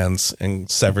it lands and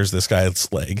severs this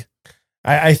guy's leg.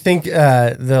 I think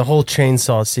the whole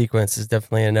chainsaw sequence is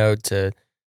definitely a nod to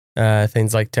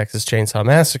things like Texas Chainsaw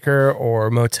Massacre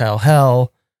or Motel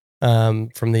Hell from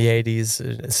the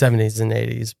 80s, 70s, and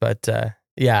 80s. But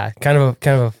yeah, kind of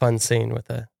a fun scene with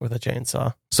a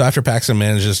chainsaw. So after Paxton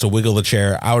manages to wiggle the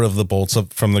chair out of the bolts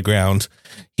up from the ground,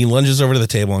 he lunges over to the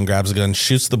table and grabs a gun,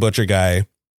 shoots the Butcher Guy,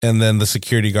 and then the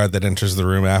security guard that enters the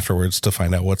room afterwards to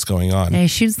find out what's going on. Yeah, he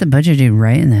shoots the butcher dude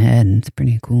right in the head. It's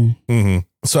pretty cool. Mm-hmm.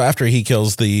 So after he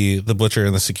kills the butcher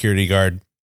and the security guard,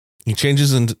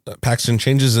 Paxton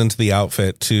changes into the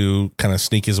outfit to kind of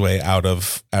sneak his way out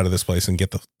of this place and get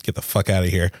the fuck out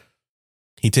of here.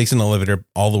 He takes an elevator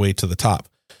all the way to the top.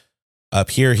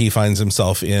 Up here, he finds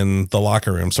himself in the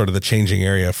locker room, sort of the changing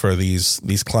area for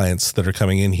these clients that are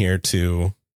coming in here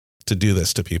to do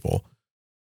this to people.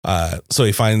 So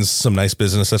he finds some nice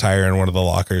business attire in one of the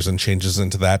lockers and changes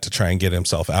into that to try and get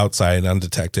himself outside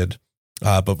undetected.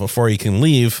 But before he can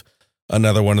leave,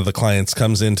 another one of the clients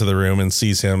comes into the room and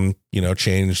sees him, you know,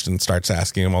 changed and starts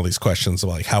asking him all these questions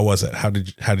about like, how was it? How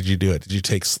did you do it?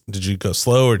 Did you go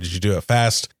slow or did you do it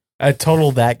fast? I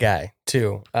totaled that guy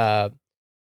too.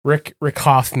 Rick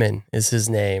Hoffman is his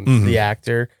name, the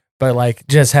actor, but like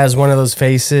just has one of those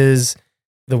faces.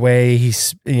 The way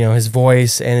he's, you know, his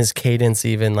voice and his cadence,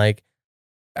 even like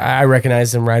I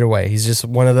recognize him right away. He's just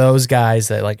one of those guys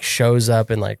that like shows up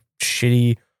in like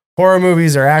shitty horror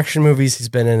movies or action movies. He's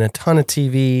been in a ton of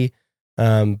TV,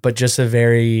 but just a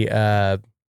very that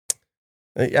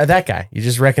guy. You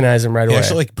just recognize him right away. He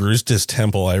actually like bruised his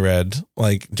temple. I read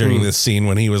like during this scene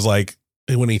when he was like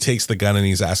when he takes the gun and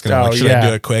he's asking him like, should I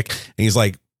do it quick? And he's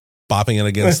like bopping it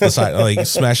against the side, like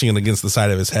smashing it against the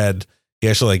side of his head. He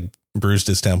actually like bruised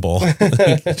his temple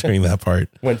during that part.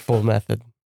 Went full method.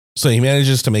 So he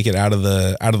manages to make it out of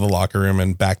the locker room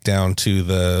and back down to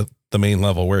the main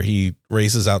level, where he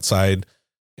races outside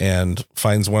and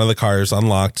finds one of the cars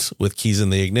unlocked with keys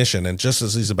in the ignition. And just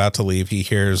as he's about to leave, he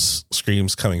hears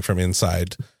screams coming from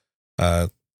inside,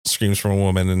 screams from a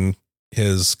woman, and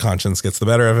his conscience gets the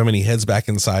better of him and he heads back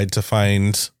inside to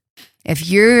find. If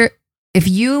you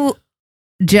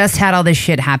just had all this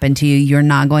shit happen to you, you're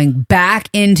not going back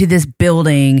into this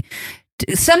building.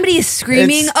 Somebody is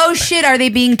screaming, oh shit, are they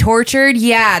being tortured?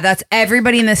 Yeah, that's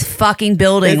everybody in this fucking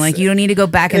building. Like, you don't need to go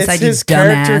back inside, you his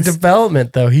dumbass. Character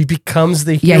development, though. He becomes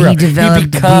the hero. Yeah, he developed to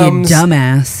be a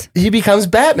dumbass. He becomes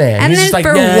Batman. And He's then just like,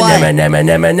 for nah, what?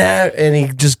 and he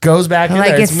just goes back in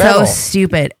Like, there. it's metal. so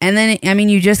stupid. And then, I mean,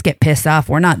 you just get pissed off.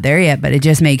 We're not there yet, but it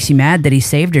just makes you mad that he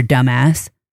saved her, dumbass.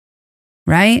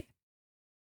 Right?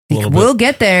 We'll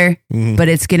get there, but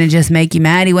it's going to just make you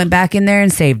mad. He went back in there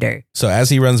and saved her. So as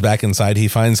he runs back inside, he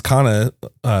finds Kana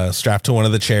strapped to one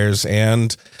of the chairs,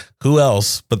 and who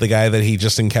else but the guy that he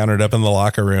just encountered up in the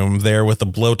locker room there with the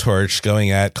blowtorch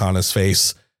going at Kana's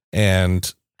face,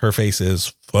 and her face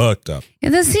is fucked up. Yeah,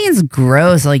 this scene's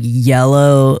gross. Like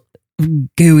yellow,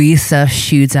 gooey stuff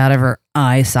shoots out of her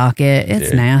eye socket.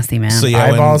 It's nasty, man. So yeah,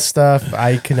 eyeball stuff.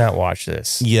 I cannot watch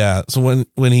this. Yeah. So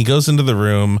when he goes into the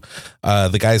room,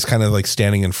 the guy's kind of like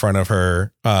standing in front of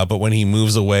her. But when he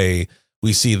moves away,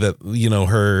 we see that, you know,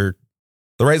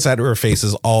 the right side of her face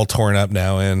is all torn up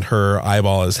now, and her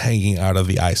eyeball is hanging out of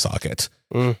the eye socket.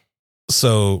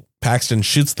 So Paxton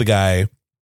shoots the guy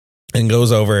and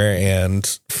goes over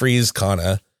and frees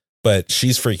Kana. But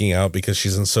she's freaking out because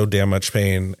she's in so damn much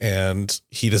pain, and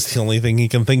he does the only thing he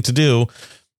can think to do,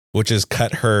 which is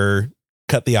cut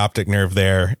the optic nerve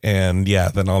there. And yeah,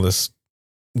 then all this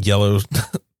yellow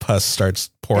pus starts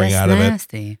pouring That's out of it.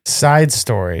 nasty. Side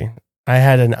story. I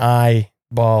had an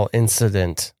eyeball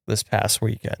incident this past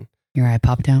weekend. Your eye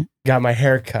popped out? Got my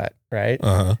hair cut, right?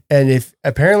 Uh-huh. And if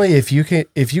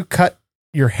you cut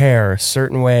your hair a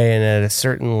certain way and at a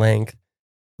certain length,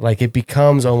 like it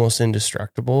becomes almost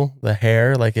indestructible. The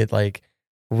hair, like it like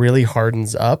really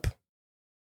hardens up.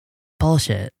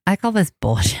 Bullshit. I call this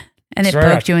bullshit. And it That's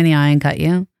right. poked you in the eye and cut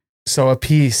you? So a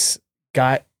piece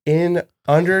got in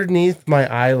underneath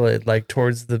my eyelid, like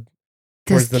towards the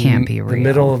Can't be the real.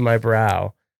 middle of my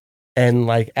brow, and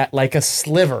like a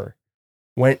sliver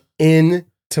went in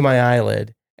to my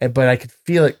eyelid, but I could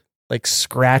feel it like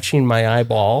scratching my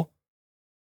eyeball,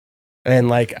 and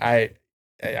like I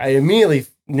immediately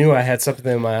knew I had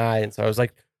something in my eye, and so I was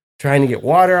like trying to get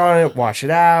water on it, wash it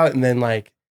out, and then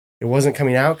like it wasn't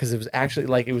coming out because it was actually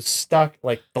like it was stuck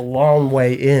like the long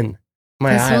way in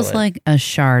my eyelid. This was like a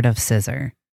shard of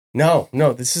scissor. No,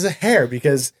 this is a hair,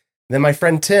 because then my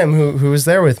friend Tim, who was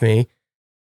there with me,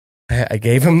 I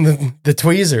gave him the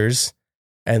tweezers,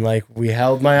 and like we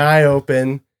held my eye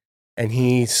open, and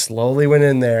he slowly went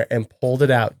in there and pulled it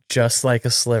out just like a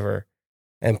sliver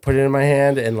and put it in my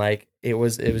hand, and like it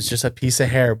was just a piece of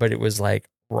hair, but it was like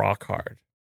rock hard.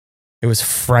 It was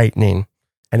frightening,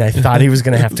 and I thought he was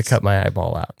going to have to cut my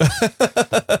eyeball out.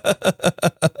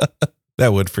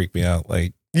 That would freak me out.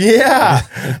 Like, yeah,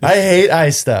 I hate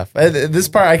eye stuff. This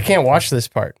part, I can't watch this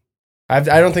part. I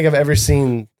don't think I've ever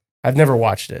seen. I've never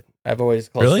watched it. I've always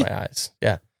closed my eyes.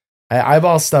 Yeah,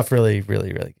 eyeball stuff really,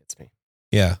 really, really gets me.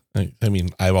 yeah, I mean,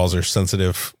 eyeballs are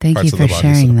sensitive Thank parts you of the for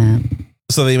body. sharing that.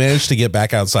 So they managed to get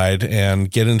back outside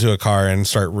and get into a car and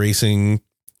start racing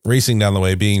down the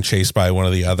way, being chased by one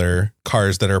of the other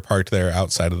cars that are parked there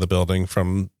outside of the building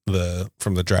from the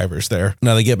drivers there.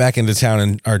 Now they get back into town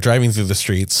and are driving through the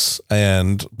streets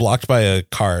and blocked by a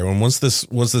car. And once this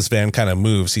van kind of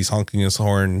moves, he's honking his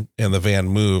horn and the van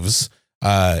moves.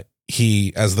 As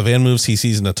the van moves, he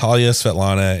sees Natalia,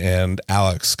 Svetlana, and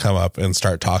Alex come up and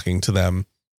start talking to them.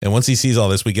 And once he sees all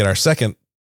this, we get our second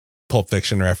Pulp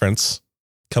Fiction reference.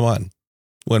 Come on.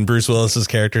 When Bruce Willis's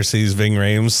character sees Ving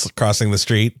Rhames crossing the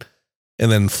street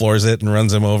and then floors it and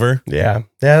runs him over. Yeah,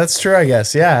 that's true, I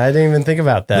guess. Yeah, I didn't even think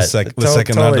about that. The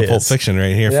second nod to Pulp is. Fiction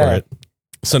right here for it.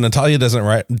 So Natalia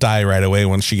doesn't die right away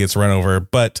when she gets run over,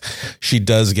 but she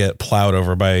does get plowed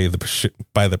over by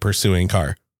the pursuing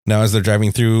car. Now, as they're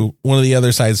driving through one of the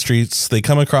other side streets, they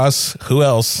come across who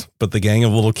else but the gang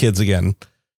of little kids again.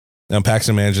 Now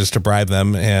Paxton manages to bribe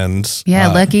them, and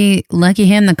lucky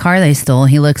him. The car they stole.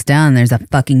 He looks down. And there's a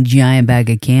fucking giant bag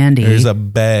of candy. There's a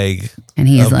bag, and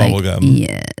he's of like, bubblegum.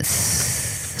 Yes.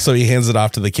 So he hands it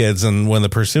off to the kids, and when the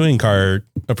pursuing car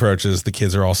approaches, the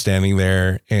kids are all standing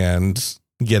there and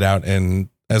get out. And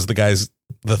as the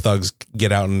thugs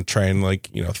get out and try and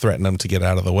threaten them to get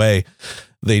out of the way,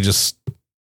 they just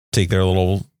take their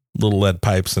little lead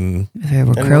pipes and there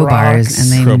were crowbars,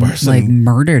 and they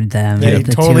murdered them. They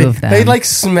the totally, two of them. they like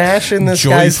smash in this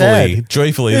guy's head.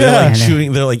 Joyfully, Yeah.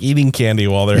 they're like eating candy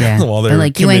while they're They're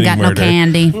like, you ain't got murder. no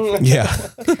candy. Yeah.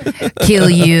 Kill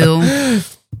you.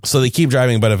 So they keep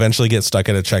driving, but eventually get stuck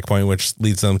at a checkpoint, which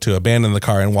leads them to abandon the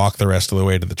car and walk the rest of the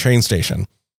way to the train station.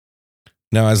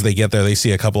 Now, as they get there, they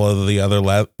see a couple of the other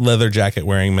leather jacket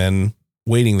wearing men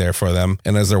waiting there for them.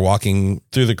 And as they're walking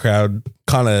through the crowd,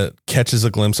 Kana catches a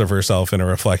glimpse of herself in a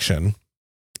reflection.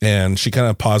 And she kind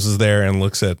of pauses there and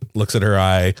looks at her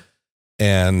eye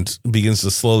and begins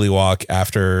to slowly walk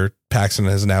after Paxton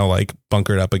has now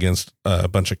bunkered up against a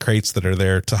bunch of crates that are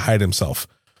there to hide himself.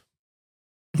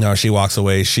 Now she walks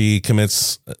away. She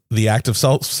commits the act of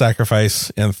self-sacrifice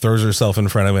and throws herself in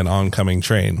front of an oncoming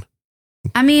train.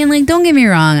 I mean, don't get me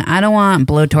wrong. I don't want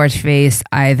blowtorch face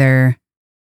either.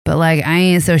 But I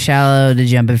ain't so shallow to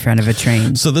jump in front of a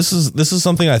train. So this is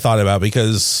something I thought about,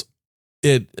 because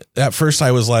at first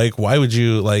I was like, why would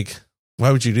you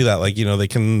do that? They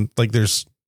can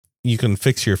you can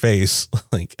fix your face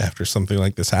after something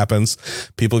like this happens.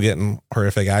 People get in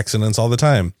horrific accidents all the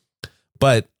time.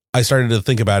 But I started to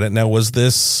think about it. Now, was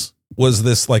this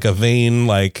like a vain,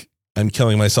 I'm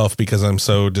killing myself because I'm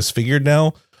so disfigured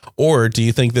now? Or do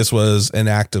you think this was an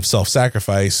act of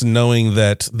self-sacrifice, knowing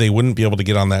that they wouldn't be able to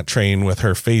get on that train with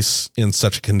her face in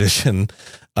such a condition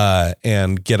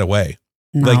and get away?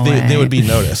 No way. They would be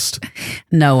noticed.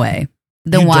 No way.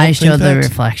 Then why show the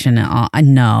reflection at all?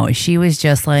 No, she was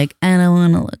just like, I don't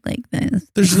want to look like this.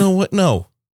 There's no what? No.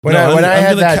 When I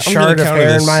had that shard of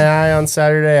hair in my eye on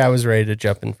Saturday, I was ready to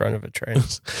jump in front of a train.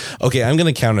 Okay, I'm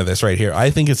going to counter this right here.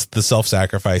 I think it's the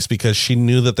self-sacrifice, because she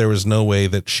knew that there was no way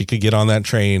that she could get on that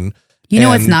train You know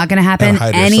what's not going to happen?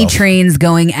 Any trains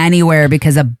going anywhere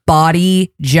because a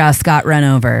body just got run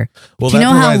over. Well, do you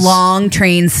know provides- how long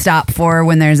trains stop for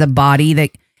when there's a body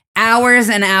that hours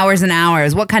and hours and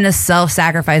hours? What kind of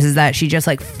self-sacrifice is that? She just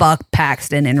like fuck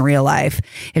Paxton in real life.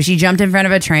 If she jumped in front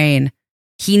of a train,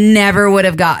 he never would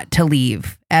have got to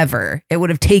leave ever. It would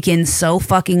have taken so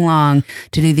fucking long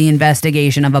to do the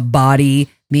investigation of a body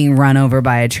being run over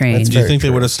by a train. Do you think they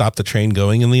would have stopped the train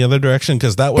going in the other direction?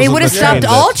 Because that was They would have stopped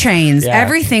all trains. Yeah.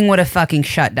 Everything would have fucking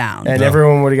shut down. And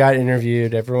everyone would have got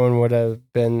interviewed. Everyone would have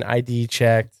been ID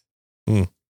checked.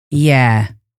 Yeah.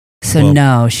 So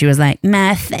no, she was like,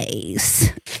 my face.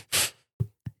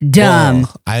 Dumb.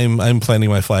 Well, I'm planting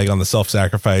my flag on the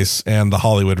self-sacrifice and the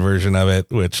Hollywood version of it,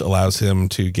 which allows him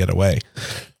to get away.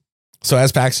 So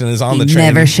as Paxton is on the train,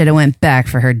 never should have went back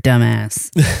for her dumbass.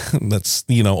 That's,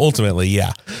 ultimately,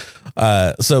 yeah.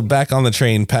 So back on the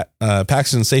train,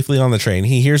 Paxton safely on the train.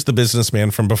 He hears the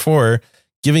businessman from before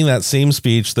giving that same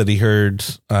speech that he heard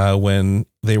when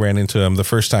they ran into him the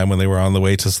first time when they were on the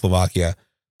way to Slovakia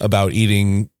about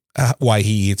eating why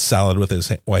he eats the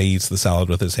salad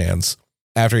with his hands.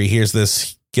 After he hears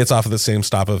this, gets off at the same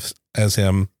stop as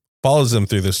him, follows him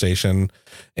through the station,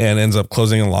 and ends up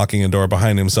closing and locking a door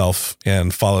behind himself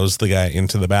and follows the guy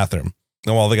into the bathroom.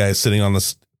 And while the guy is sitting on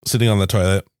the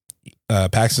toilet,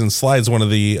 Paxton slides one of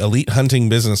the elite hunting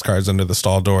business cards under the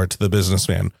stall door to the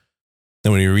businessman.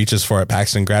 And when he reaches for it,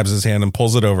 Paxton grabs his hand and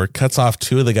pulls it over, cuts off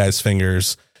two of the guy's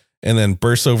fingers, and then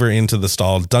bursts over into the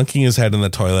stall, dunking his head in the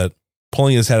toilet,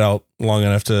 pulling his head out long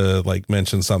enough to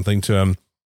mention something to him,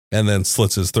 and then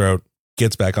slits his throat,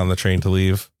 gets back on the train to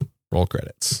leave. Roll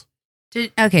credits.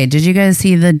 Did you guys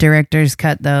see the director's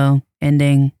cut though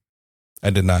ending?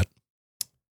 I did not.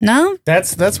 No?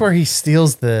 That's where he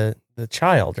steals the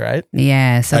child, right?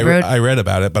 Yeah. So I read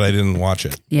about it, but I didn't watch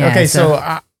it. Yeah. Okay, so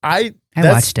I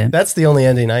watched it. That's the only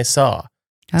ending I saw.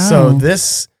 Oh. So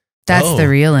that's the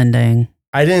real ending.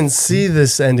 I didn't see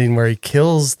this ending where he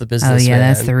kills the businessman. Oh yeah,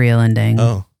 that's the real ending.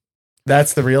 Oh.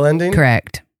 That's the real ending?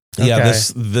 Correct. Yeah,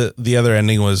 Okay. the other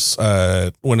ending was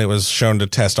when it was shown to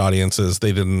test audiences,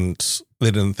 they didn't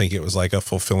think it was like a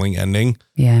fulfilling ending.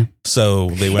 Yeah.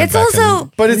 So they went It's back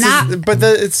But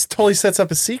also it's totally sets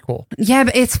up a sequel. Yeah,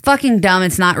 but it's fucking dumb.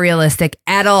 It's not realistic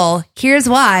at all. Here's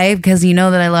why, because you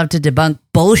know that I love to debunk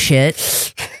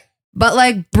bullshit. But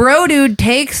like, bro dude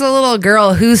takes a little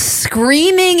girl who's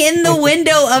screaming in the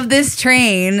window of this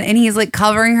train, and he's like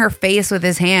covering her face with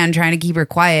his hand, trying to keep her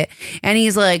quiet. And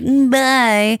he's like,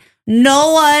 bye.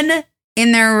 No one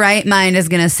in their right mind is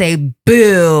going to say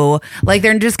boo. Like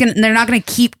they're not going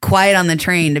to keep quiet on the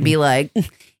train to be like,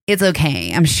 it's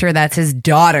okay. I'm sure that's his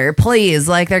daughter. Please.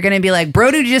 Like they're going to be like,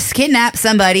 bro dude just kidnapped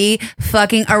somebody.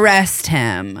 Fucking arrest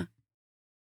him.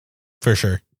 For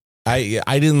sure. I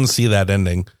didn't see that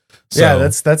ending. So yeah,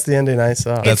 that's the ending I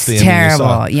saw. That's the It's ending you terrible.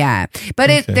 saw. Yeah. But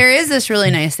Okay. there is this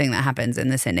really nice thing that happens in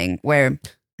this ending where,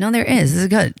 no, there is. This is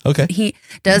good. Okay. He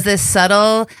does this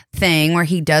subtle thing where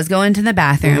he does go into the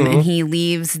bathroom and he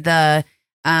leaves the,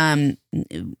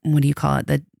 what do you call it?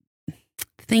 The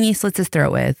thing he slits his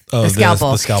throat with. Oh, the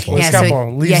scalpel. the scalpel. Yeah, The so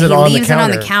scalpel. Leaves he it on the leaves it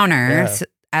on the counter. counter Yeah.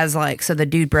 as like, so the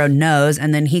dude bro knows.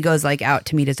 And then he goes like out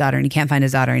to meet his daughter and he can't find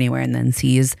his daughter anywhere, and then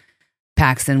sees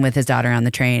Paxton with his daughter on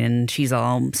the train, and she's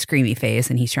all screamy face,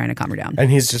 and he's trying to calm her down. And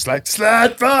he's just like,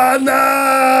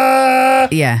 Slatfana!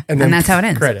 Yeah, And and that's how it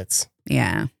ends. Credits.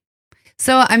 Yeah.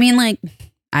 So I mean, like,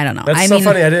 I don't know. That's I so mean,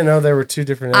 funny. I didn't know there were two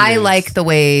different endings. I like the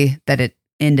way that it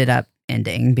ended up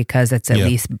ending because it's at Yeah.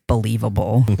 least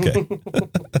believable. Okay.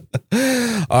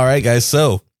 All right, guys.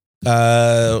 So,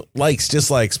 likes,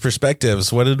 dislikes,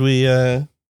 perspectives. What did we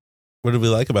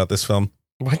like about this film?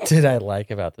 What did I like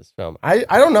about this film? I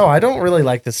don't know. I don't really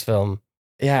like this film.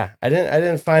 Yeah, I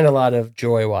didn't find a lot of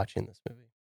joy watching this movie.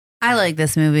 I like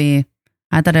this movie.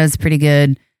 I thought it was pretty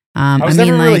good. I was mean,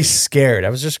 never like, really scared. I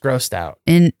was just grossed out.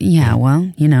 And yeah,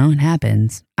 well, it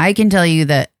happens. I can tell you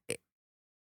that.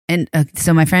 And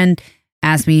so my friend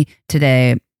asked me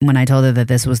today when I told her that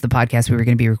this was the podcast we were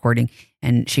going to be recording,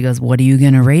 and she goes, "What are you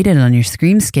going to rate it on your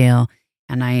Scream scale?"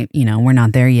 And I, we're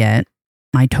not there yet.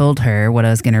 I told her what I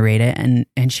was going to rate it,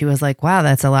 and she was like, "Wow,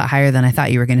 that's a lot higher than I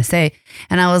thought you were going to say."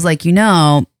 And I was like,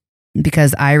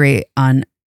 because I rate on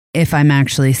if I'm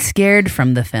actually scared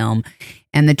from the film.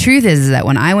 And the truth is that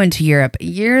when I went to Europe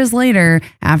years later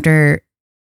after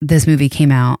this movie came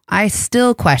out, I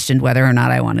still questioned whether or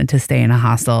not I wanted to stay in a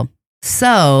hostel.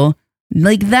 So,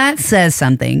 like, that says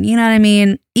something. You know what I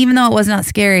mean? Even though it was not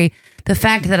scary, the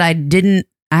fact that I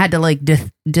had to like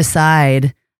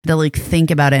decide to like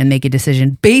think about it and make a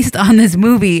decision based on this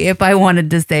movie if I wanted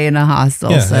to stay in a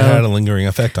hostel. Yeah, so it had a lingering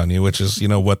effect on you, which is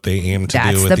what they aim to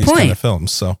That's do the with these kind point. of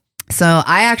films. So So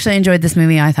I actually enjoyed this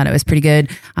movie. I thought it was pretty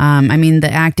good. I mean,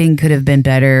 the acting could have been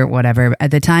better, whatever.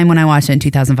 At the time when I watched it in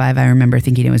 2005, I remember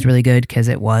thinking it was really good because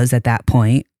it was at that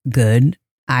point good.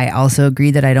 I also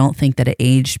agree that I don't think that it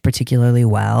aged particularly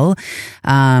well.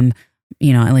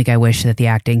 Like I wish that the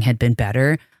acting had been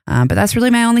better. But that's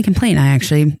really my only complaint.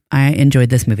 I enjoyed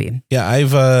this movie. Yeah,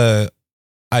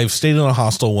 I've stayed in a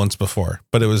hostel once before,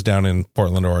 but it was down in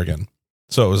Portland, Oregon.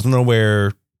 So it was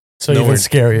nowhere. So even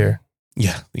scarier.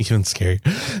 Yeah, even scary.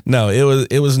 No,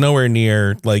 it was nowhere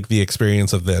near like the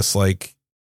experience of this. Like,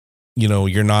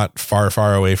 you're not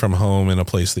far away from home in a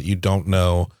place that you don't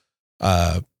know.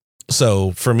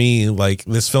 So for me, like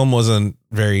this film wasn't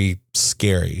very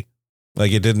scary.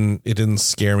 Like it didn't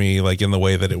scare me like in the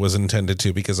way that it was intended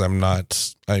to, because I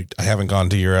haven't gone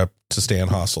to Europe to stay in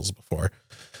hostels before.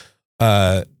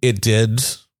 It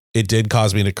did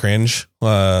cause me to cringe,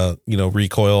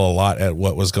 recoil a lot at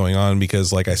what was going on,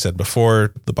 because like I said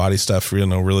before, the body stuff,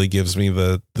 really gives me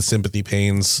the sympathy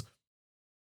pains,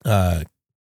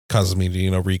 causes me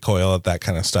to, recoil at that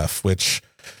kind of stuff, which,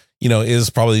 is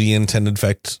probably the intended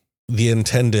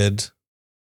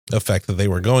effect that they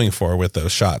were going for with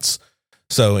those shots.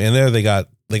 So in there, they got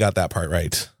that part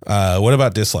right. What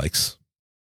about dislikes?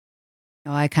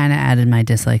 Oh, I kind of added my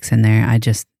dislikes in there.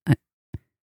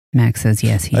 Max says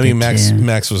yes.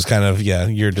 Max was kind of,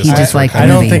 your dislikes. He disliked I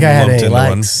don't think I had any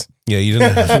likes. Yeah, you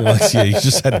didn't have any likes. Yeah, you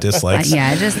just had dislikes.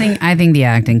 I think the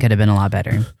acting could have been a lot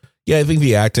better. Yeah, I think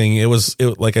the acting, it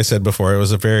like I said before, it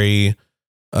was a very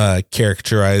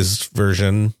characterized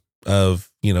version of,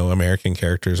 American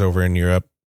characters over in Europe.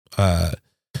 I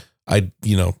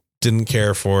didn't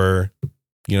care for,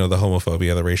 the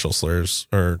homophobia, the racial slurs,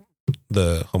 or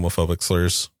the homophobic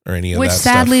slurs, or any of that stuff. Which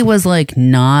sadly was like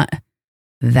not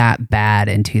that bad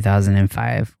in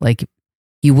 2005. Like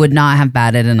you would not have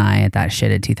batted an eye at that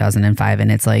shit in 2005,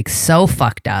 and it's like so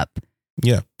fucked up.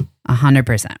 Yeah,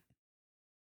 100%.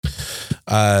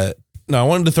 Now I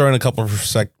wanted to throw in a couple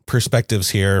of perspectives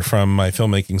here from my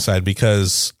filmmaking side,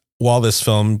 because while this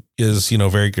film is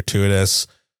very gratuitous,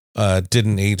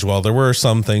 didn't age well, there were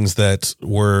some things that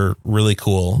were really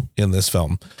cool in this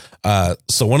film.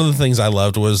 So one of the things I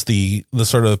loved was the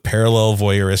sort of parallel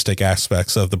voyeuristic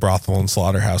aspects of the brothel and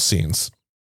slaughterhouse scenes.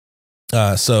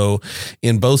 So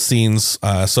in both scenes,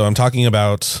 so I'm talking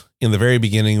about in the very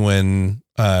beginning when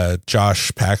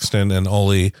Josh, Paxton, and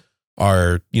Oli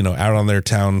are out on their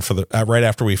town for right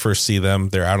after we first see them.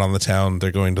 They're out on the town.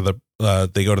 They're going to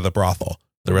they go to the brothel,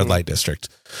 the red light district.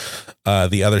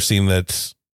 The other scene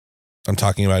that I'm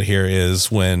talking about here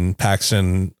is when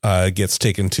Paxton gets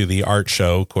taken to the art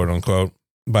show, quote unquote,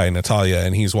 by Natalia,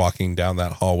 and he's walking down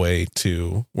that hallway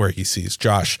to where he sees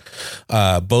Josh.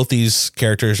 Both these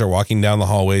characters are walking down the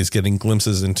hallways, getting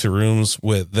glimpses into rooms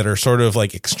that are sort of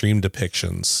like extreme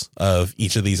depictions of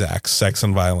each of these acts, sex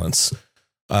and violence.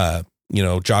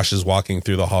 Josh is walking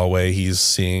through the hallway. He's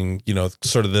seeing,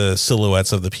 sort of the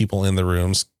silhouettes of the people in the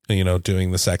rooms,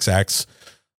 doing the sex acts.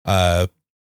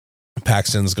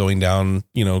 Paxton's going down,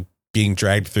 being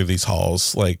dragged through these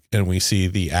halls, and we see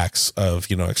the acts of,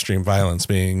 extreme violence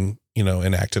being,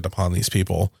 enacted upon these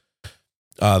people.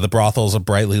 The brothels are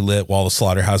brightly lit while the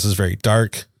slaughterhouse is very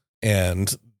dark.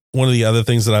 And one of the other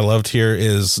things that I loved here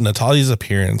is Natalia's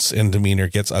appearance and demeanor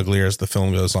gets uglier as the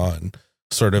film goes on,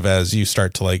 sort of as you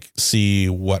start to see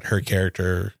who her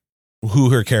character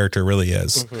really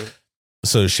is. Mm-hmm.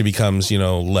 So she becomes,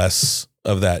 less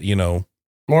of that,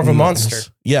 more of a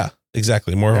monster. Yeah,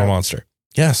 exactly. More of a monster.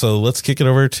 Yeah. So let's kick it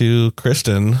over to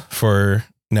Kristen for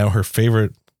now her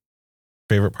favorite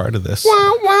part of this.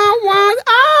 I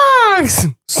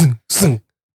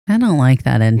don't like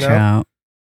that intro. Nope.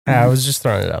 I was just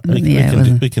throwing it up.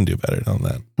 We can do better than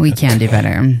that. We can do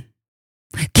better.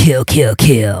 Kill, kill,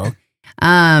 kill.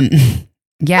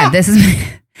 This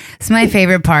is my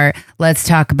favorite part. Let's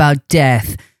talk about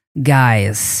death,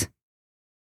 guys.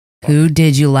 Who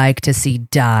did you like to see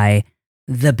die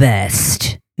the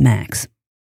best, Max?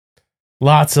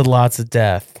 Lots of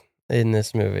death in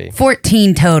this movie.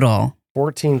 14 total.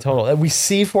 14 total. We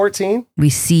see 14? We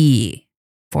see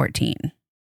 14.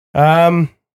 Well,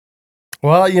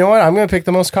 you know what? I'm going to pick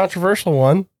the most controversial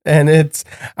one. And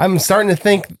I'm starting to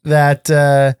think that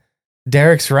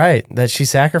Derek's right, that she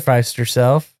sacrificed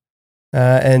herself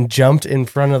and jumped in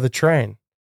front of the train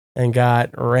and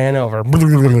got ran over.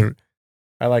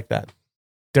 I like that.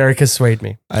 Derek has swayed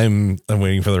me. I'm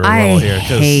waiting for the rebuttal here. I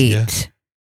hate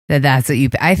that's what you.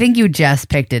 I think you just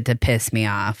picked it to piss me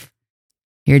off.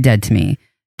 You're dead to me,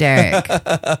 Derek.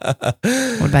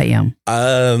 What about you?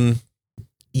 I'm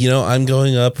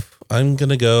going up. I'm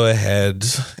gonna go ahead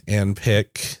and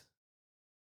pick.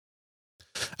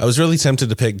 I was really tempted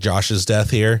to pick Josh's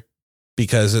death here,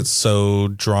 because it's so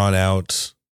drawn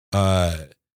out.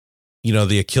 You know,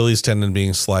 the Achilles tendon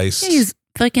being sliced. He's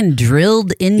fucking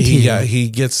drilled into. He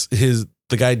gets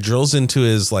the guy drills into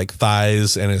his like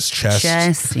thighs and his chest.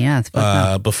 Yeah, it's fucked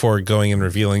up. Before going and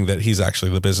revealing that he's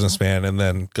actually the businessman, and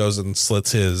then goes and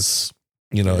slits his,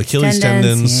 you know, Achilles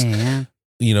tendons. Yeah.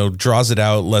 You know, draws it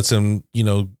out, lets him, you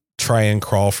know, try and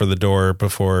crawl for the door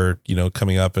before, you know,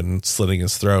 coming up and slitting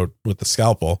his throat with the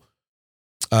scalpel.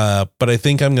 But I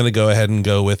think I'm going to go ahead and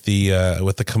go with the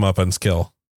comeuppance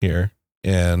kill here,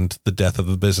 and the death of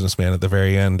the businessman at the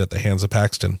very end at the hands of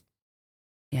Paxton.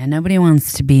 Yeah, nobody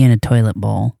wants to be in a toilet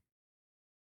bowl.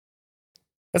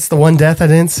 That's the one death I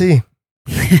didn't see.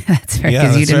 That's right,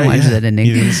 because you didn't watch that ending.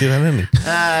 You didn't see that ending.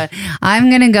 I'm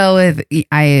going to go with,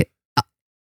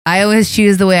 I always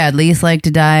choose the way I'd least like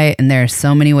to die, and there are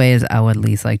so many ways I would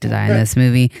least like to die in this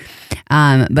movie.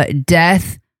 But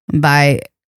death by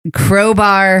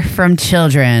crowbar from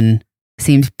children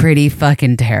seems pretty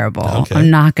fucking terrible. Okay.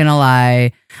 I'm not going to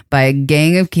lie. By a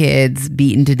gang of kids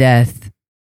beaten to death,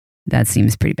 that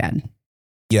seems pretty bad.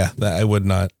 Yeah, I would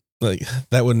not like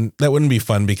that. Wouldn't be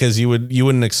fun, because you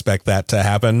wouldn't expect that to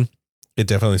happen. It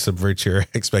definitely subverts your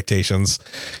expectations.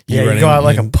 You go out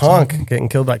like a punk getting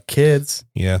killed by kids.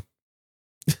 Yeah.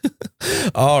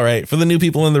 All right. For the new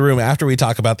people in the room, after we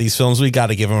talk about these films, we got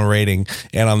to give them a rating.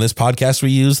 And on this podcast, we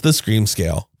use the Scream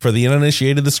Scale. For the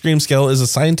uninitiated, the Scream Scale is a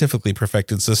scientifically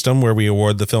perfected system where we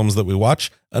award the films that we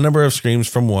watch a number of screams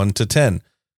from 1 to 10.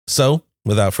 So,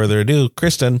 without further ado,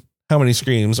 Kristen, how many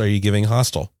screams are you giving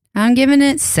Hostel? I'm giving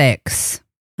it 6.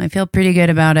 I feel pretty good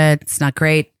about it. It's not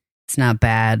great. It's not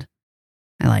bad.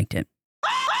 I liked it.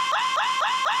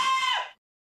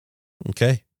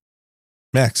 Okay.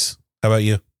 Max, how about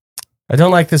you? I don't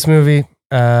like this movie.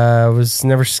 Was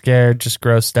never scared, just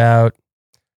grossed out.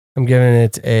 I'm giving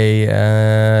it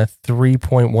a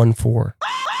 3.14.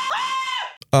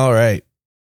 All right.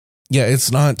 Yeah,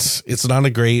 it's not a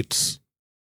great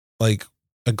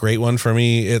one for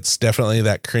me. It's definitely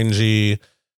that cringy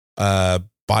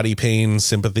body pain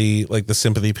sympathy, like the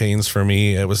sympathy pains for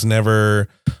me. It was never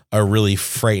a really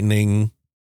frightening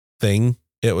thing.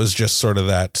 It was just sort of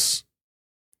that,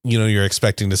 you know, you're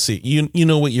expecting to see, you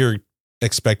know what you're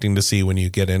expecting to see when you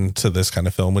get into this kind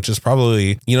of film, which is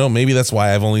probably, you know, maybe that's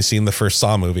why I've only seen the first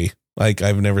Saw movie. Like,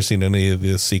 I've never seen any of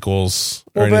the sequels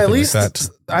or anything but at least like that.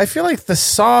 I feel like the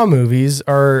Saw movies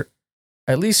are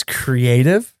at least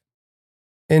creative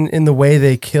in the way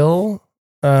they kill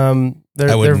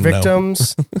their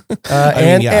victims.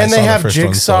 And they have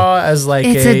Jigsaw as like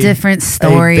it's a different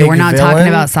story. We're not talking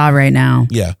about Saw right now.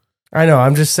 Yeah. I know.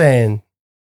 I'm just saying,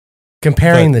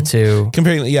 comparing the two.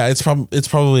 Yeah, it's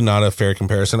probably not a fair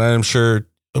comparison. I'm sure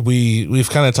we've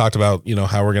kind of talked about, you know,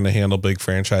 how we're going to handle big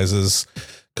franchises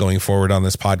going forward on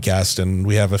this podcast, and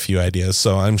we have a few ideas.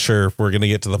 So I'm sure we're going to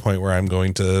get to the point where I'm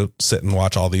going to sit and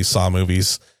watch all these Saw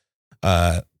movies.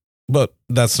 But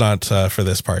that's not for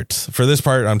this part. For this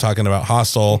part, I'm talking about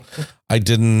Hostel. I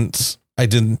didn't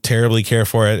terribly care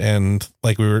for it, and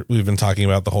like we've been talking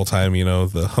about the whole time, you know,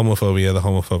 the homophobia, the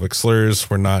homophobic slurs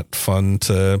were not fun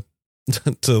to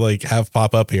like have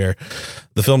pop up here.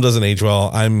 The film doesn't age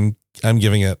well. I'm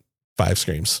giving it 5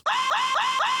 screams.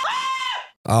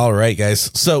 All right, guys.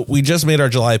 So we just made our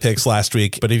July picks last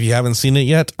week, but if you haven't seen it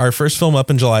yet, our first film up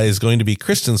in July is going to be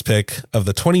Kristen's pick of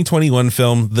the 2021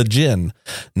 film, The Djinn,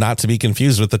 not to be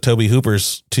confused with the Tobe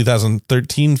Hooper's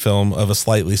 2013 film of a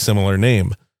slightly similar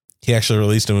name. He actually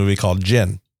released a movie called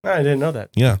Djinn. I didn't know that.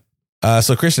 Yeah.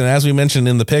 So Kristen, as we mentioned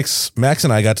in the picks, Max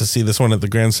and I got to see this one at the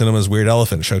Grand Cinema's Weird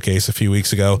Elephant Showcase a few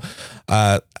weeks ago.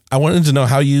 I wanted to know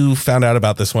how you found out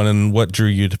about this one and what drew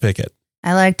you to pick it.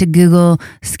 I like to Google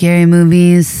scary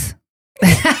movies.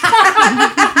 Fucking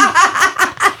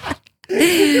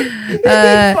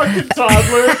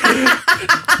toddler.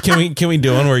 Can we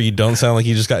do one where you don't sound like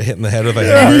you just got hit in the head with a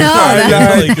hammer?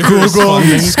 No, like, Google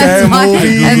scary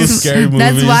movies.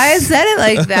 That's why I said it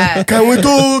like that. Can we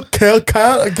do Kill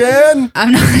Count again?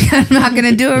 I'm not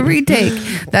gonna do a retake.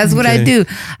 That's what I do.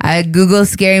 I Google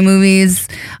scary movies.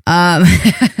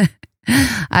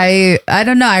 I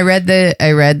don't know. I read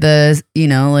the you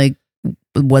know, like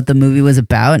what the movie was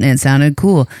about, and it sounded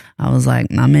cool. I was like,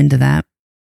 I'm into that.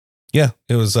 Yeah,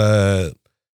 it was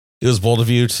bold of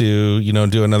you to, you know,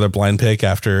 do another blind pick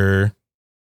after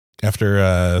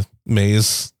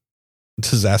May's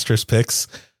disastrous picks.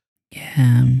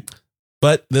 Yeah.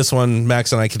 But this one,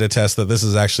 Max and I could attest that this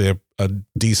is actually a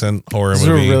decent horror movie.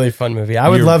 It's a really fun movie. I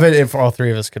would love it if all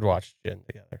three of us could watch Djinn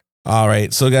together. All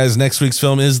right. So, guys, next week's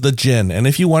film is The Djinn. And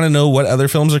if you want to know what other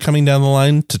films are coming down the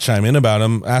line, to chime in about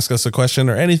them, ask us a question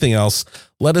or anything else,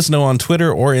 let us know on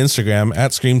Twitter or Instagram.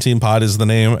 @ScreamTeamPod is the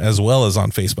name, as well as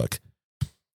on Facebook.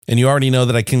 And you already know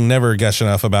that I can never gush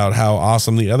enough about how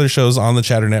awesome the other shows on the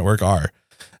Chatter Network are.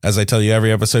 As I tell you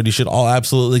every episode, you should all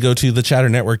absolutely go to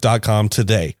thechatternetwork.com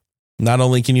today. Not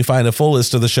only can you find a full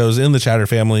list of the shows in the Chatter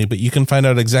family, but you can find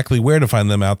out exactly where to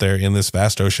find them out there in this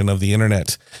vast ocean of the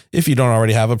internet, if you don't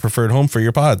already have a preferred home for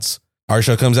your pods. Our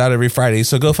show comes out every Friday,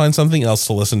 so go find something else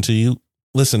to listen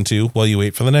to while you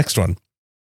wait for the next one.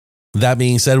 That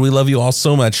being said, we love you all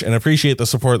so much and appreciate the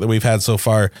support that we've had so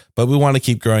far, but we want to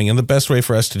keep growing, and the best way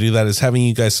for us to do that is having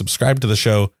you guys subscribe to the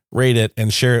show, rate it,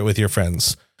 and share it with your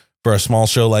friends. For a small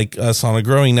show like us on a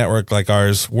growing network like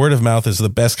ours, word of mouth is the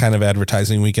best kind of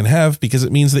advertising we can have, because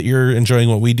it means that you're enjoying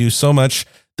what we do so much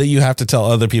that you have to tell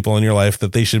other people in your life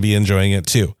that they should be enjoying it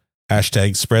too.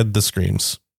 # spread the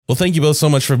screams. Well, thank you both so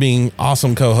much for being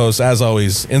awesome co-hosts as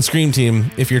always. And Scream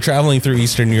Team, if you're traveling through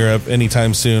Eastern Europe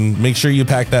anytime soon, make sure you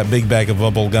pack that big bag of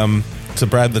bubble gum to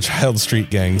bribe the child street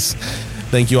gangs.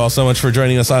 Thank you all so much for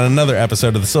joining us on another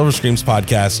episode of the Silver Screams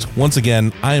podcast. Once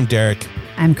again, I am Derek.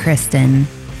 I'm Kristen.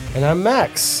 And I'm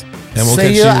Max. And we'll see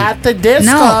catch you at the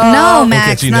disco. No, Max,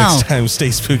 we'll catch you next time.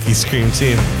 Stay spooky, Scream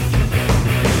Team.